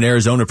tell you from an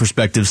Arizona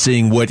perspective,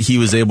 seeing what he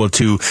was able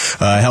to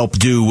help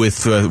do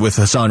with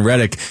Hassan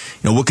Reddick,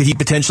 what could he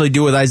potentially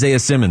do with Isaiah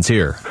Simmons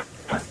here?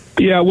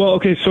 Yeah, well,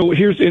 okay. So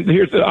here's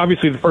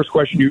obviously the first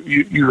question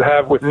you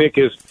have with Nick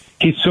is,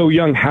 he's so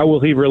young, how will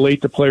he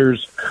relate to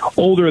players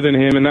older than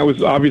him? And that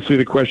was obviously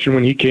the question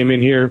when he came in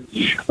here.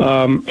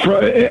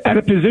 At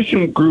a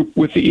position group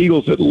with the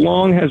Eagles that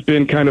long has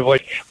been kind of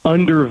like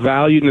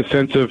undervalued in the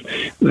sense of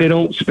they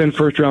don't spend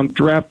first-round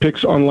draft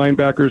picks on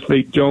linebackers.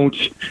 They don't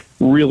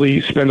really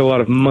spend a lot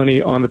of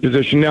money on the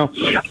position. Now,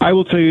 I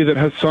will tell you that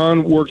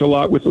Hassan worked a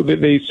lot with –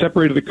 they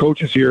separated the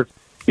coaches here,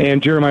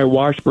 and Jeremiah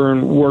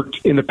Washburn worked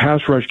in the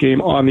pass rush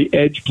game on the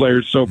edge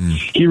players. So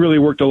he really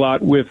worked a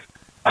lot with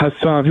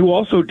Hassan, who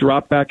also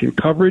dropped back in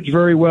coverage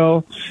very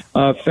well,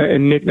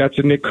 and Nick, that's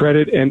a Nick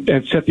credit,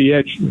 and set the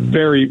edge,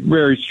 very,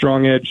 very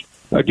strong edge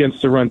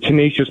against the run,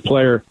 tenacious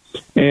player,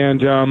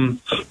 and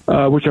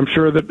which I'm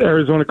sure that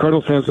Arizona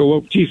Cardinals fans go, well,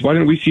 geez, why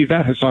didn't we see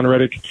that Hassan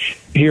Reddick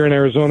here in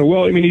Arizona?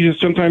 Well, I mean,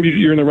 sometimes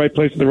you're in the right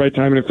place at the right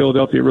time, and in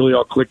Philadelphia, it really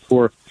all clicked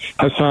for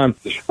Hassan.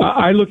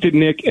 I looked at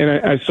Nick, and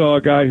I saw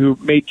a guy who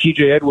made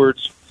T.J.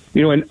 Edwards,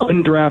 an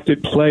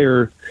undrafted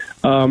player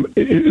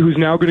who's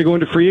now going to go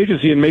into free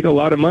agency and make a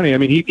lot of money. I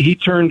mean, he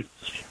turned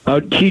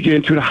TJ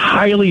into a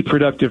highly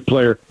productive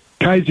player.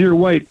 Kaiser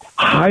White,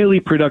 highly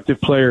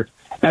productive player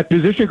at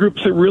position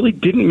groups that really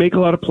didn't make a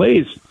lot of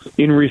plays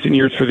in recent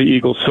years for the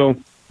Eagles. So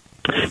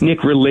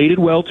Nick related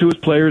well to his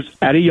players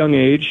at a young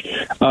age,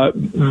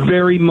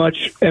 very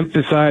much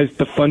emphasized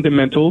the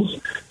fundamentals.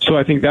 So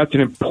I think that's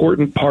an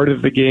important part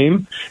of the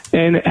game,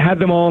 and had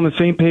them all on the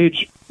same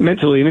page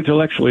mentally and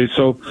intellectually.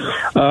 So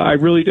I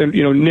really,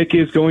 Nick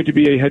is going to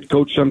be a head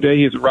coach someday.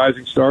 He is a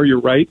rising star. You're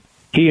right.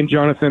 He and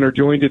Jonathan are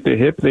joined at the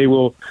hip. They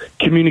will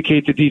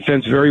communicate the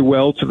defense very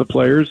well to the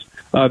players.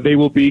 They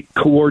will be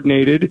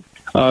coordinated.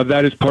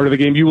 That is part of the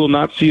game. You will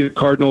not see the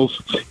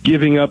Cardinals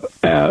giving up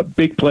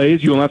big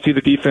plays. You will not see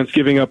the defense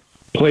giving up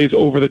plays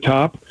over the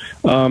top.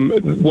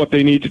 What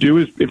they need to do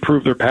is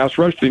improve their pass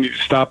rush. They need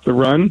to stop the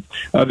run.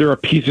 There are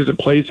pieces in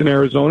place in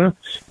Arizona,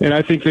 and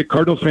I think that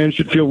Cardinals fans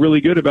should feel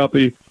really good about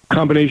the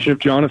combination of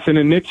Jonathan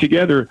and Nick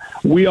together.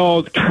 We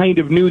all kind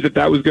of knew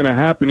that was going to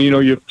happen.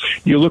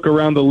 You look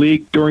around the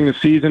league during the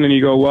season and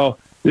you go, well,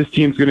 this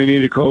team's going to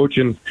need a coach.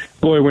 And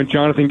boy, when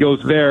Jonathan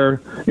goes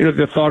there,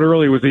 the thought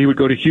early was that he would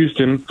go to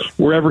Houston.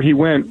 Wherever he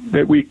went,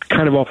 that we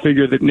kind of all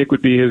figured that Nick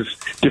would be his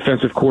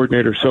defensive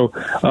coordinator. So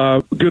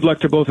good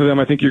luck to both of them.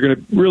 I think you're going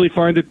to really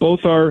find that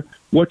both are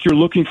what you're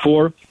looking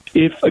for.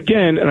 If,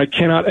 again, and I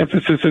cannot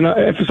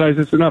emphasize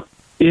this enough,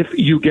 if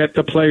you get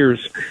the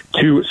players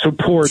to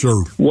support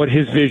what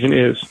his vision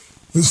is.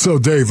 So,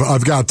 Dave,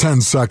 I've got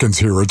 10 seconds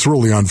here. It's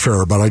really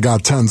unfair, but I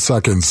got 10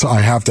 seconds.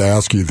 I have to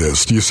ask you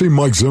this. Do you see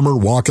Mike Zimmer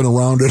walking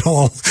around at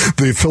all?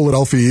 The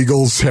Philadelphia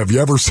Eagles, have you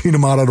ever seen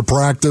him out at a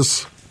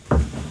practice?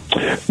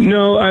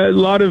 No, a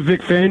lot of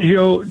Vic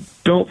Fangio.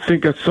 Don't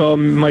think I saw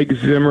Mike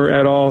Zimmer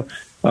at all.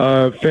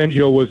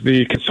 Fangio was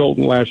the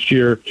consultant last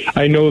year.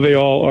 I know they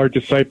all are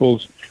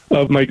disciples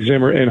of Mike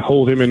Zimmer and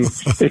hold him in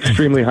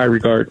extremely high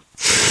regard.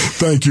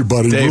 Thank you,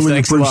 buddy. Dave, really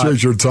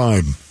appreciate your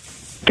time.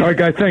 All right,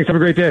 guys. Thanks. Have a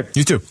great day.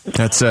 You too.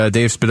 That's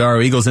Dave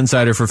Spadaro, Eagles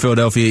insider for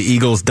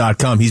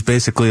PhiladelphiaEagles.com. He's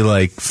basically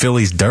like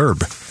Philly's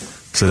Derb.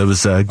 So that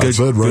was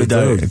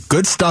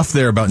good stuff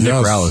there about Nick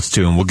Rallis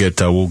too, and we'll get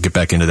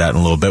back into that in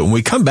a little bit. When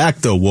we come back,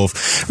 though,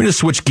 Wolf, we're going to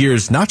switch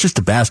gears, not just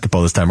to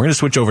basketball this time. We're going to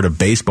switch over to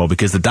baseball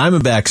because the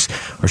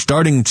Diamondbacks are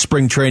starting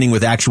spring training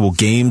with actual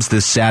games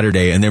this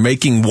Saturday, and they're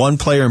making one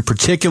player in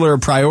particular a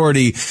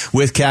priority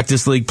with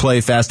Cactus League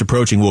play fast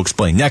approaching. We'll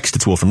explain next.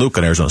 It's Wolf and Luke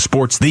on Arizona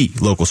Sports, the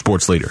local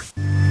sports leader.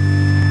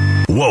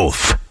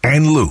 Wolf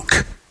and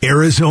Luke,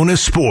 Arizona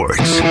Sports,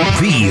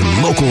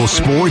 the local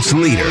sports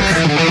leader.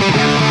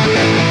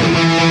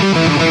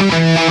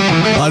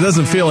 Well, it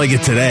doesn't feel like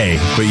it today,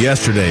 but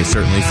yesterday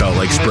certainly felt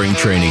like spring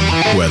training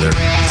weather.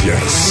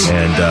 Yes.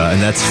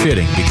 And that's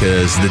fitting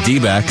because the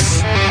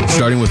D-backs,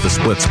 starting with the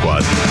split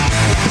squad,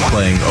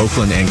 playing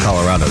Oakland and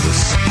Colorado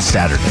this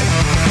Saturday.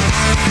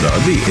 So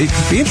it'd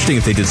be interesting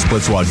if they did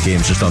split squad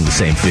games just on the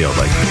same field.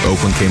 Like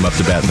Oakland came up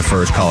to bat in the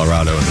first,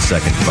 Colorado in the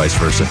second, vice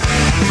versa.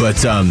 But,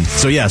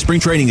 so yeah, spring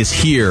training is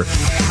here.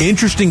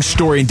 Interesting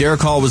story. And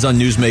Derek Hall was on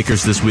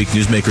Newsmakers this week.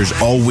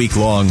 Newsmakers all week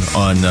long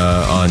on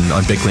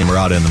Big Clay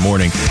Murata in the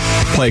morning.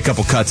 Play a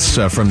couple cuts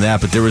from that,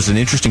 but there was an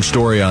interesting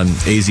story on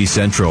AZ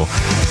Central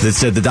that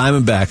said the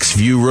Diamondbacks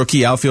view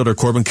rookie outfielder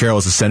Corbin Carroll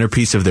as a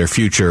centerpiece of their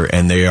future,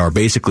 and they are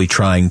basically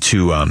trying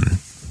to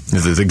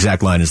the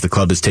exact line is the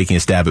club is taking a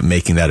stab at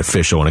making that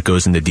official, and it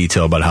goes into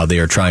detail about how they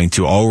are trying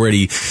to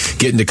already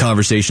get into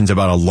conversations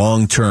about a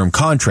long-term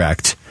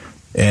contract,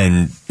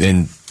 and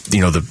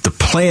the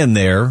plan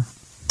there.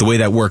 The way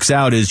that works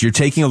out is you're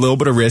taking a little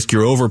bit of risk.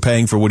 You're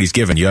overpaying for what he's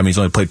given you. I mean, he's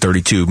only played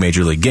 32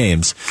 major league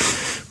games,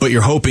 but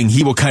you're hoping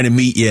he will kind of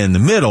meet you in the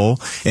middle,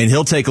 and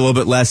he'll take a little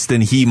bit less than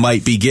he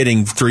might be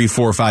getting 3,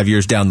 4, 5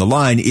 years down the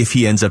line if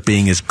he ends up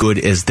being as good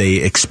as they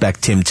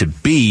expect him to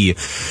be.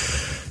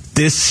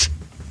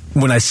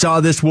 When I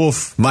saw this,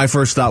 Wolf, my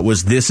first thought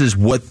was this is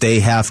what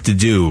they have to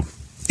do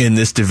in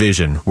this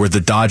division, where the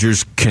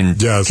Dodgers can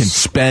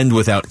spend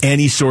without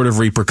any sort of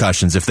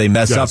repercussions. If they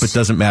mess up, it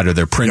doesn't matter.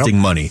 They're printing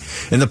money.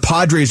 And the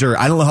Padres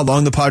I don't know how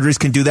long the Padres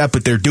can do that,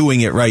 but they're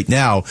doing it right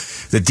now.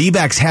 The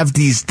D-backs have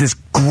this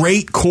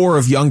great core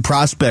of young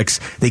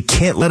prospects. They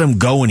can't let them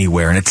go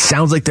anywhere, and it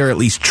sounds like they're at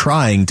least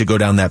trying to go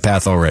down that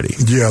path already.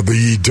 Yeah,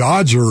 the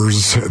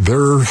Dodgers,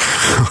 their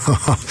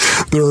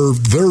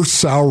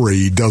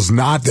salary does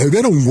not,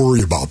 they don't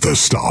worry about this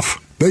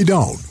stuff. They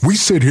don't. We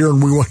sit here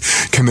and we want,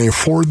 can they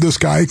afford this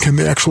guy? Can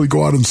they actually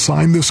go out and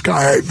sign this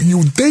guy?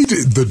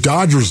 The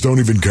Dodgers don't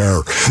even care.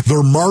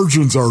 Their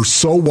margins are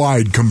so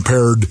wide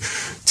compared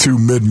to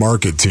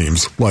mid-market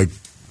teams like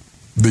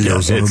the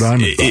Arizona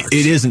Diamondbacks.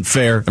 It isn't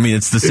fair. I mean,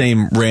 it's the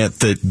same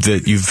rant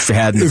that you've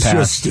had in the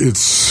past.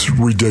 It's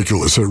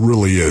ridiculous. It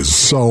really is.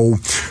 So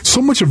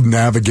much of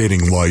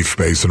navigating life,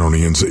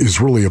 Basinonians, is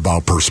really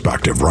about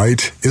perspective,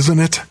 right? Isn't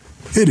it?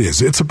 It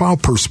is. It's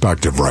about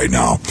perspective right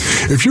now.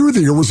 If you're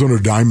the Arizona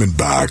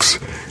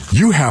Diamondbacks,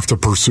 you have to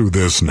pursue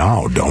this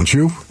now, don't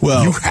you?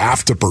 Well, you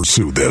have to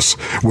pursue this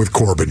with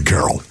Corbin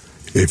Carroll.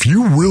 If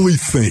you really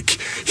think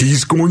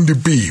he's going to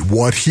be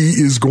what he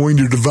is going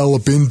to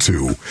develop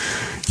into,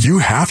 you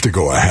have to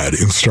go ahead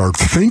and start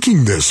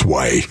thinking this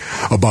way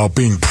about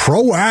being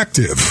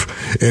proactive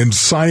and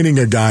signing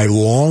a guy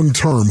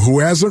long-term who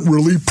hasn't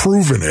really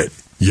proven it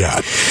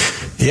yet.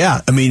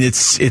 Yeah, I mean,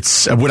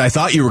 it's what I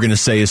thought you were going to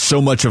say is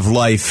so much of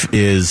life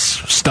is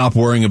stop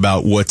worrying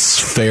about what's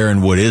fair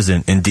and what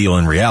isn't and deal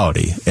in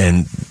reality.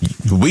 And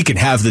we can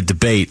have the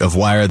debate of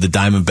why are the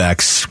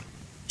Diamondbacks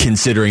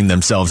considering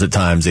themselves at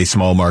times a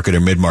small market or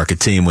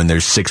mid-market team when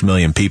there's 6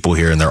 million people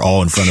here and they're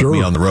all in front of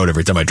me on the road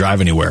every time I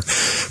drive anywhere.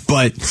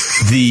 But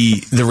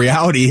the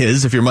reality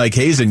is, if you're Mike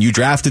Hazen, you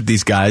drafted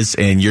these guys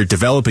and you're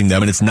developing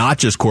them, and it's not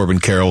just Corbin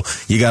Carroll.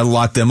 You got to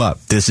lock them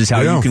up. This is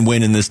how you can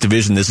win in this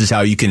division. This is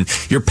how you can,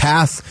 your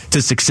path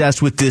to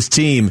success with this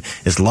team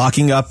is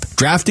locking up,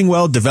 drafting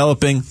well,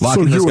 developing,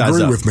 locking those guys up. So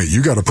you agree with me.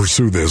 You got to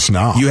pursue this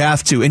now. You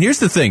have to. And here's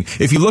the thing.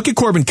 If you look at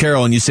Corbin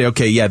Carroll and you say,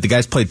 okay, yeah, the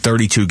guy's played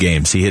 32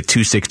 games. He hit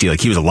 260. Like,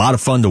 he was a lot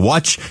of fun to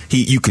watch.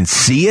 You can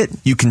see it.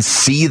 You can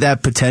see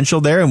that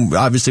potential there. And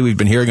obviously we've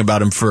been hearing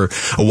about him for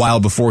a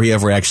while before he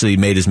ever actually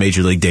made his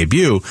major league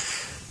debut.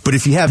 But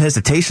if you have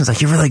hesitations,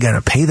 like, you're really going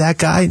to pay that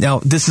guy? Now,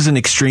 this is an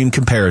extreme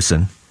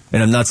comparison.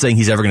 And I'm not saying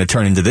he's ever going to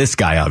turn into this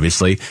guy,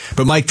 obviously.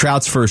 But Mike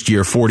Trout's first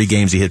year, 40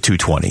 games, he hit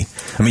 220.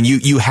 I mean,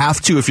 you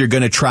have to, if you're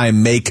going to try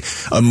and make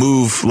a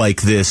move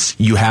like this,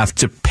 you have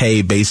to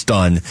pay based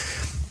on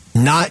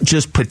not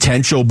just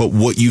potential, but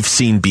what you've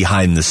seen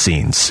behind the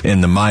scenes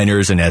in the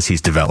minors and as he's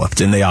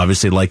developed. And they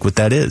obviously like what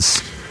that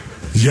is.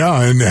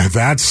 Yeah, and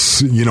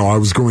that's, I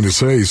was going to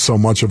say so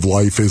much of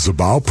life is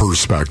about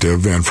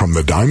perspective, and from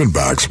the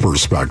Diamondbacks'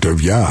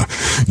 perspective, yeah,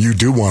 you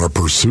do want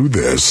to pursue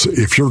this.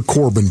 If you're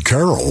Corbin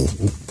Carroll,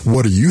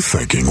 what are you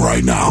thinking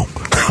right now?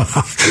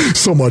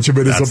 So much of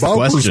it is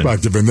about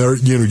perspective, and there,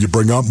 you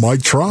bring up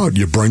Mike Trout,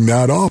 you bring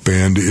that up,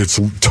 and it's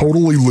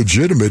totally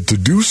legitimate to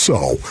do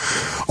so.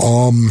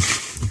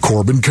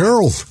 Corbin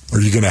Carroll,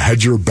 are you going to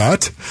hedge your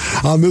bet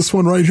on this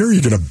one right here? Are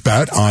you going to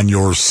bet on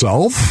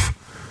yourself?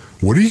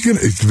 What are you going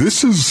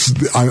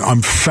to...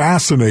 I'm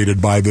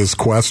fascinated by this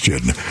question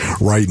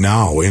right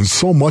now, and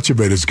so much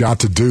of it has got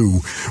to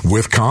do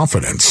with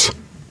confidence.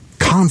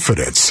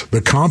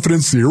 The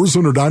confidence the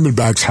Arizona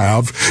Diamondbacks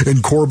have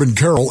in Corbin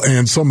Carroll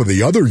and some of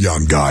the other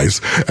young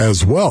guys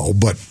as well.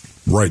 But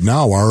right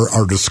now,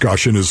 our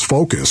discussion is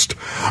focused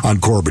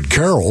on Corbin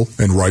Carroll,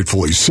 and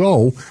rightfully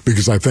so,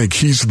 because I think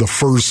he's the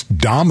first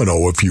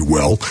domino, if you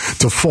will,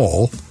 to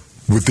fall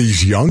with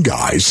these young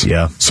guys.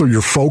 Yeah. So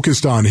you're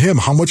focused on him.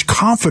 How much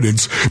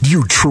confidence do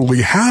you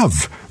truly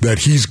have that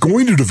he's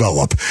going to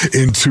develop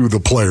into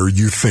the player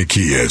you think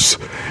he is?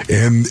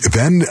 And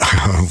then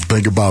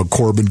think about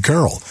Corbin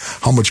Carroll.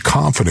 How much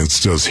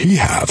confidence does he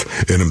have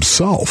in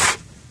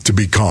himself to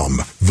become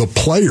the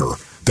player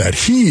that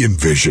he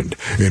envisioned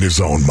in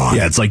his own mind?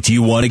 Yeah, it's like, do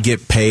you want to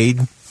get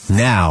paid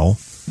now?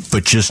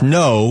 But just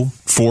know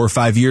 4 or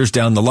 5 years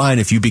down the line,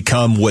 if you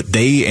become what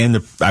they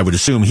and I would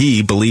assume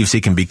he believes he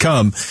can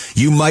become,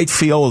 you might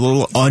feel a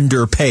little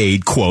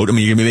underpaid, quote. I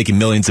mean, you're going to be making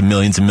millions and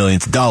millions and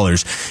millions of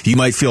dollars. You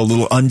might feel a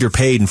little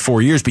underpaid in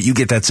 4 years, but you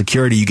get that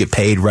security. You get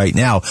paid right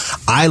now.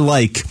 I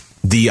like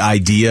the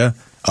idea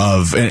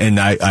of, and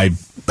I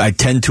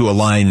tend to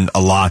align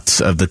a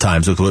lot of the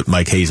times with what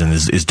Mike Hazen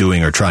is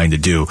doing or trying to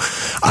do.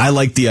 I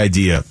like the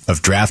idea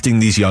of drafting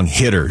these young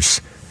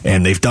hitters.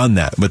 And they've done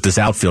that with this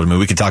outfield. I mean,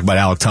 we could talk about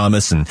Alek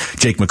Thomas and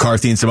Jake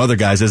McCarthy and some other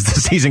guys as the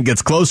season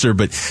gets closer,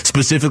 but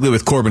specifically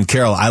with Corbin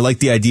Carroll, I like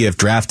the idea of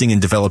drafting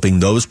and developing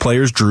those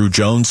players, Drew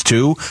Jones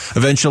too,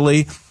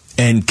 eventually,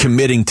 and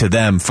committing to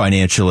them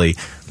financially,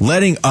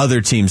 letting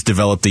other teams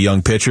develop the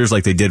young pitchers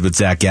like they did with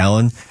Zach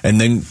Gallen, and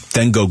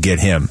then go get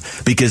him.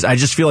 Because I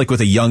just feel like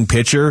with a young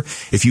pitcher,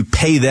 if you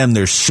pay them,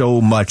 there's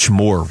so much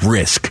more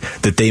risk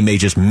that they may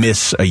just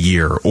miss a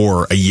year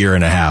or a year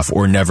and a half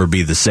or never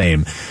be the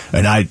same.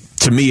 And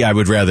to me, I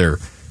would rather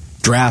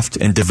draft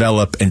and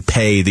develop and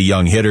pay the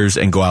young hitters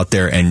and go out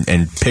there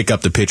and pick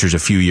up the pitchers a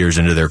few years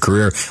into their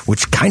career,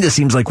 which kind of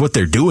seems like what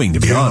they're doing, to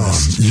be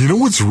honest. You know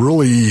what's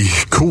really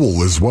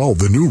cool as well?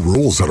 The new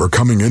rules that are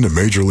coming into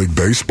Major League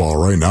Baseball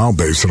right now,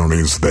 Basin,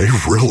 means they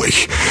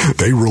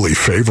really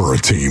favor a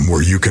team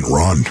where you can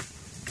run.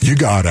 You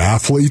got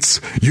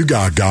athletes. You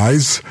got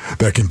guys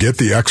that can get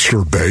the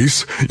extra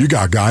base. You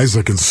got guys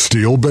that can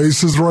steal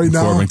bases right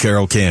now. Corbin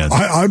Carroll can.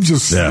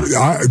 This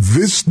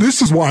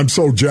is why I'm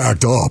so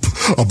jacked up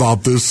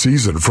about this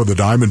season for the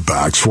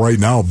Diamondbacks right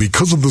now,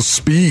 because of the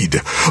speed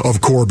of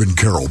Corbin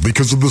Carroll,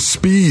 because of the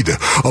speed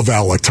of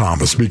Alek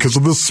Thomas, because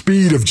of the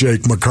speed of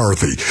Jake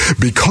McCarthy,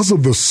 because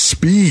of the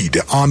speed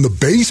on the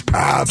base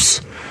paths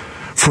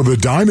for the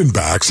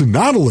Diamondbacks, and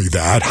not only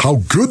that, how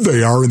good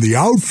they are in the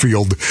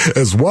outfield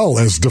as well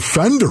as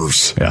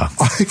defenders. Yeah.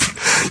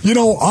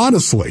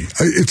 Honestly,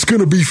 it's going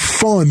to be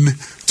fun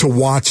to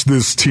watch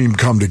this team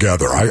come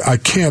together. I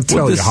can't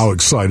tell you how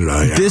excited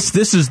I am.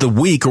 This is the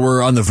week, or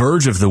we're on the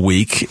verge of the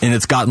week, and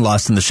it's gotten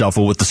lost in the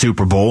shuffle with the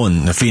Super Bowl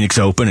and the Phoenix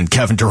Open and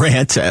Kevin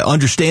Durant,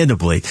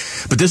 understandably.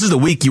 But this is the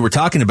week you were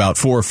talking about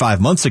 4 or 5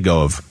 months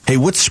ago of, hey,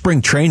 what's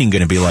spring training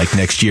going to be like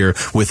next year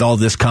with all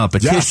this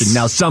competition? Yes.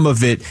 Now, some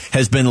of it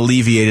has been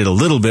alleviated a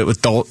little bit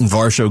with Dalton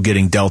Varsho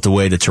getting dealt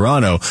away to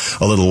Toronto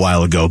a little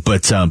while ago.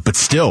 But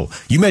still,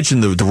 you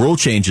mentioned the rule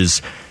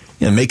changes,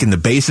 making the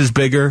bases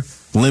bigger,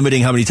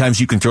 limiting how many times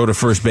you can throw to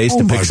first base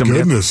to pick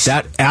somebody up.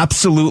 That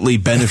absolutely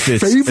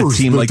benefits a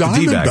team like the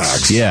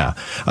D-backs. Yeah.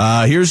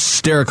 Here's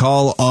Derek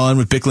Hall on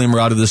with Bickley and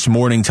Murata this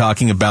morning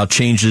talking about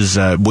changes,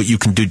 what you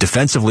can do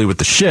defensively with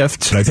the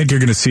shift. I think you're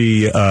going to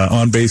see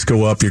on base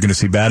go up. You're going to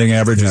see batting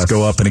averages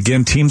go up. And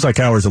again, teams like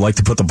ours that like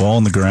to put the ball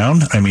on the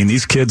ground, I mean,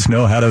 these kids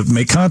know how to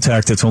make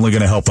contact. It's only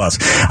going to help us.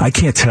 I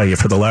can't tell you,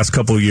 for the last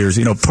couple of years,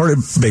 part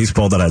of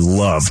baseball that I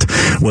loved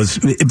was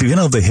being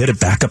able to hit it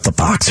back up the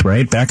box,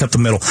 right? Back up the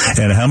middle.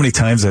 And how many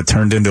times that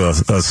turned into a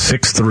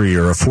 6-3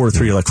 or a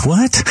 4-3. You're like,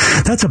 what?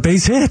 That's a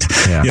base hit.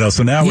 Yeah.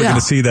 So now we're going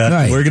to see that.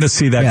 Right. We're going to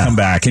see that come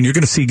back, and you're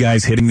going to see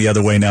guys hitting the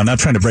other way now, not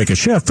trying to break a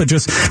shift, but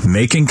just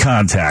making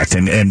contact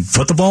and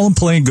put the ball in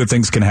play, and good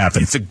things can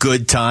happen. It's a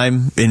good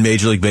time in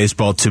Major League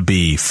Baseball to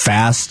be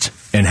fast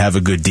and have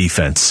a good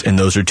defense, and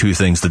those are two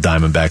things the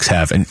Diamondbacks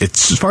have. And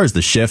it's as far as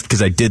the shift,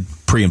 because I did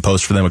pre and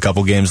post for them a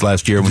couple games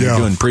last year. When you're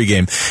doing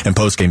pregame and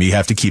postgame, you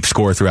have to keep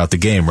score throughout the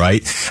game,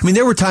 right? I mean,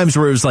 there were times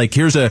where it was like,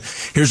 here's a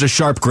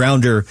sharp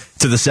grounder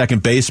to the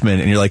second baseman,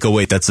 and you're like, oh,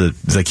 wait,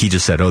 like he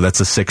just said, oh, that's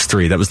a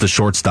 6'3". That was the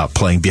shortstop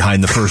playing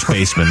behind the first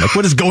baseman. Like,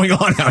 what is going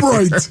on out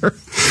here?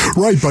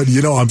 Right, but,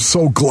 I'm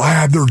so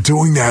glad they're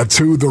doing that,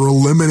 too. They're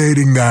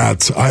eliminating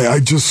that.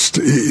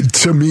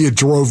 To me, it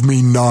drove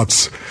me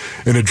nuts.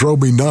 And it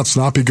drove me nuts,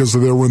 not because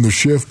they were in the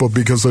shift, but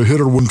because the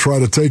hitter wouldn't try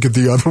to take it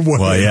the other way.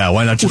 Well, yeah,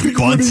 why not just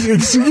bunt?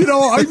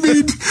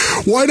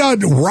 Why not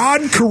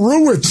Rod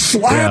Carew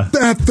slap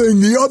that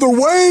thing the other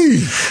way?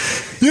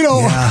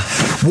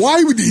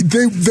 Why would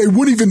they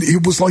wouldn't even,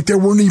 it was like they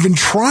weren't even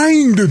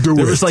trying to do it.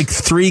 There was like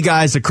 3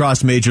 guys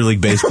across Major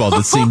League Baseball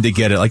that seemed to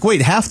get it. Like,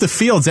 wait, half the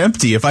field's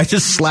empty. If I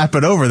just slap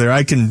it over there,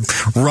 I can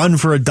run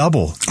for a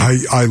double.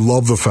 I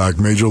love the fact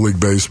Major League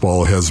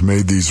Baseball has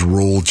made these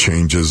rule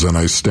changes, and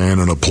I stand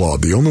and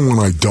applaud. The only one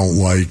I don't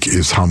like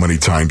is how many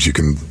times you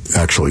can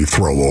actually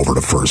throw over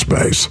to first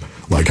base.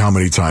 Like how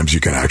many times you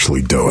can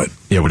actually do it.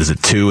 Yeah, what is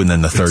it, 2, and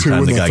then the third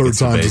time the guy gets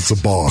the base? It's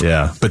a balk.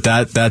 Yeah, but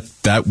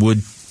that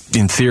would,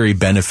 in theory,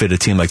 benefit a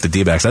team like the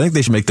D-backs. I think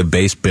they should make the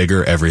base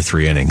bigger every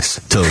 3 innings.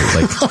 Till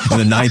like in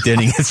the 9th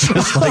inning, it's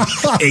just like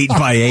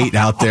 8x8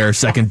 out there,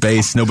 second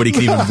base. Nobody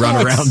can even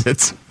run around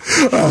it.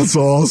 That's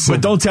awesome.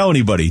 But don't tell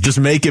anybody. Just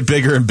make it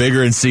bigger and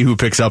bigger and see who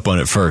picks up on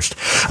it first.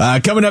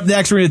 Coming up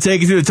next, we're going to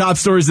take you through the top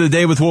stories of the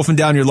day with Wolf and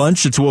Down Your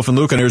Lunch. It's Wolf and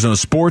Luke on Arizona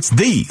Sports,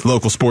 the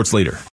local sports leader.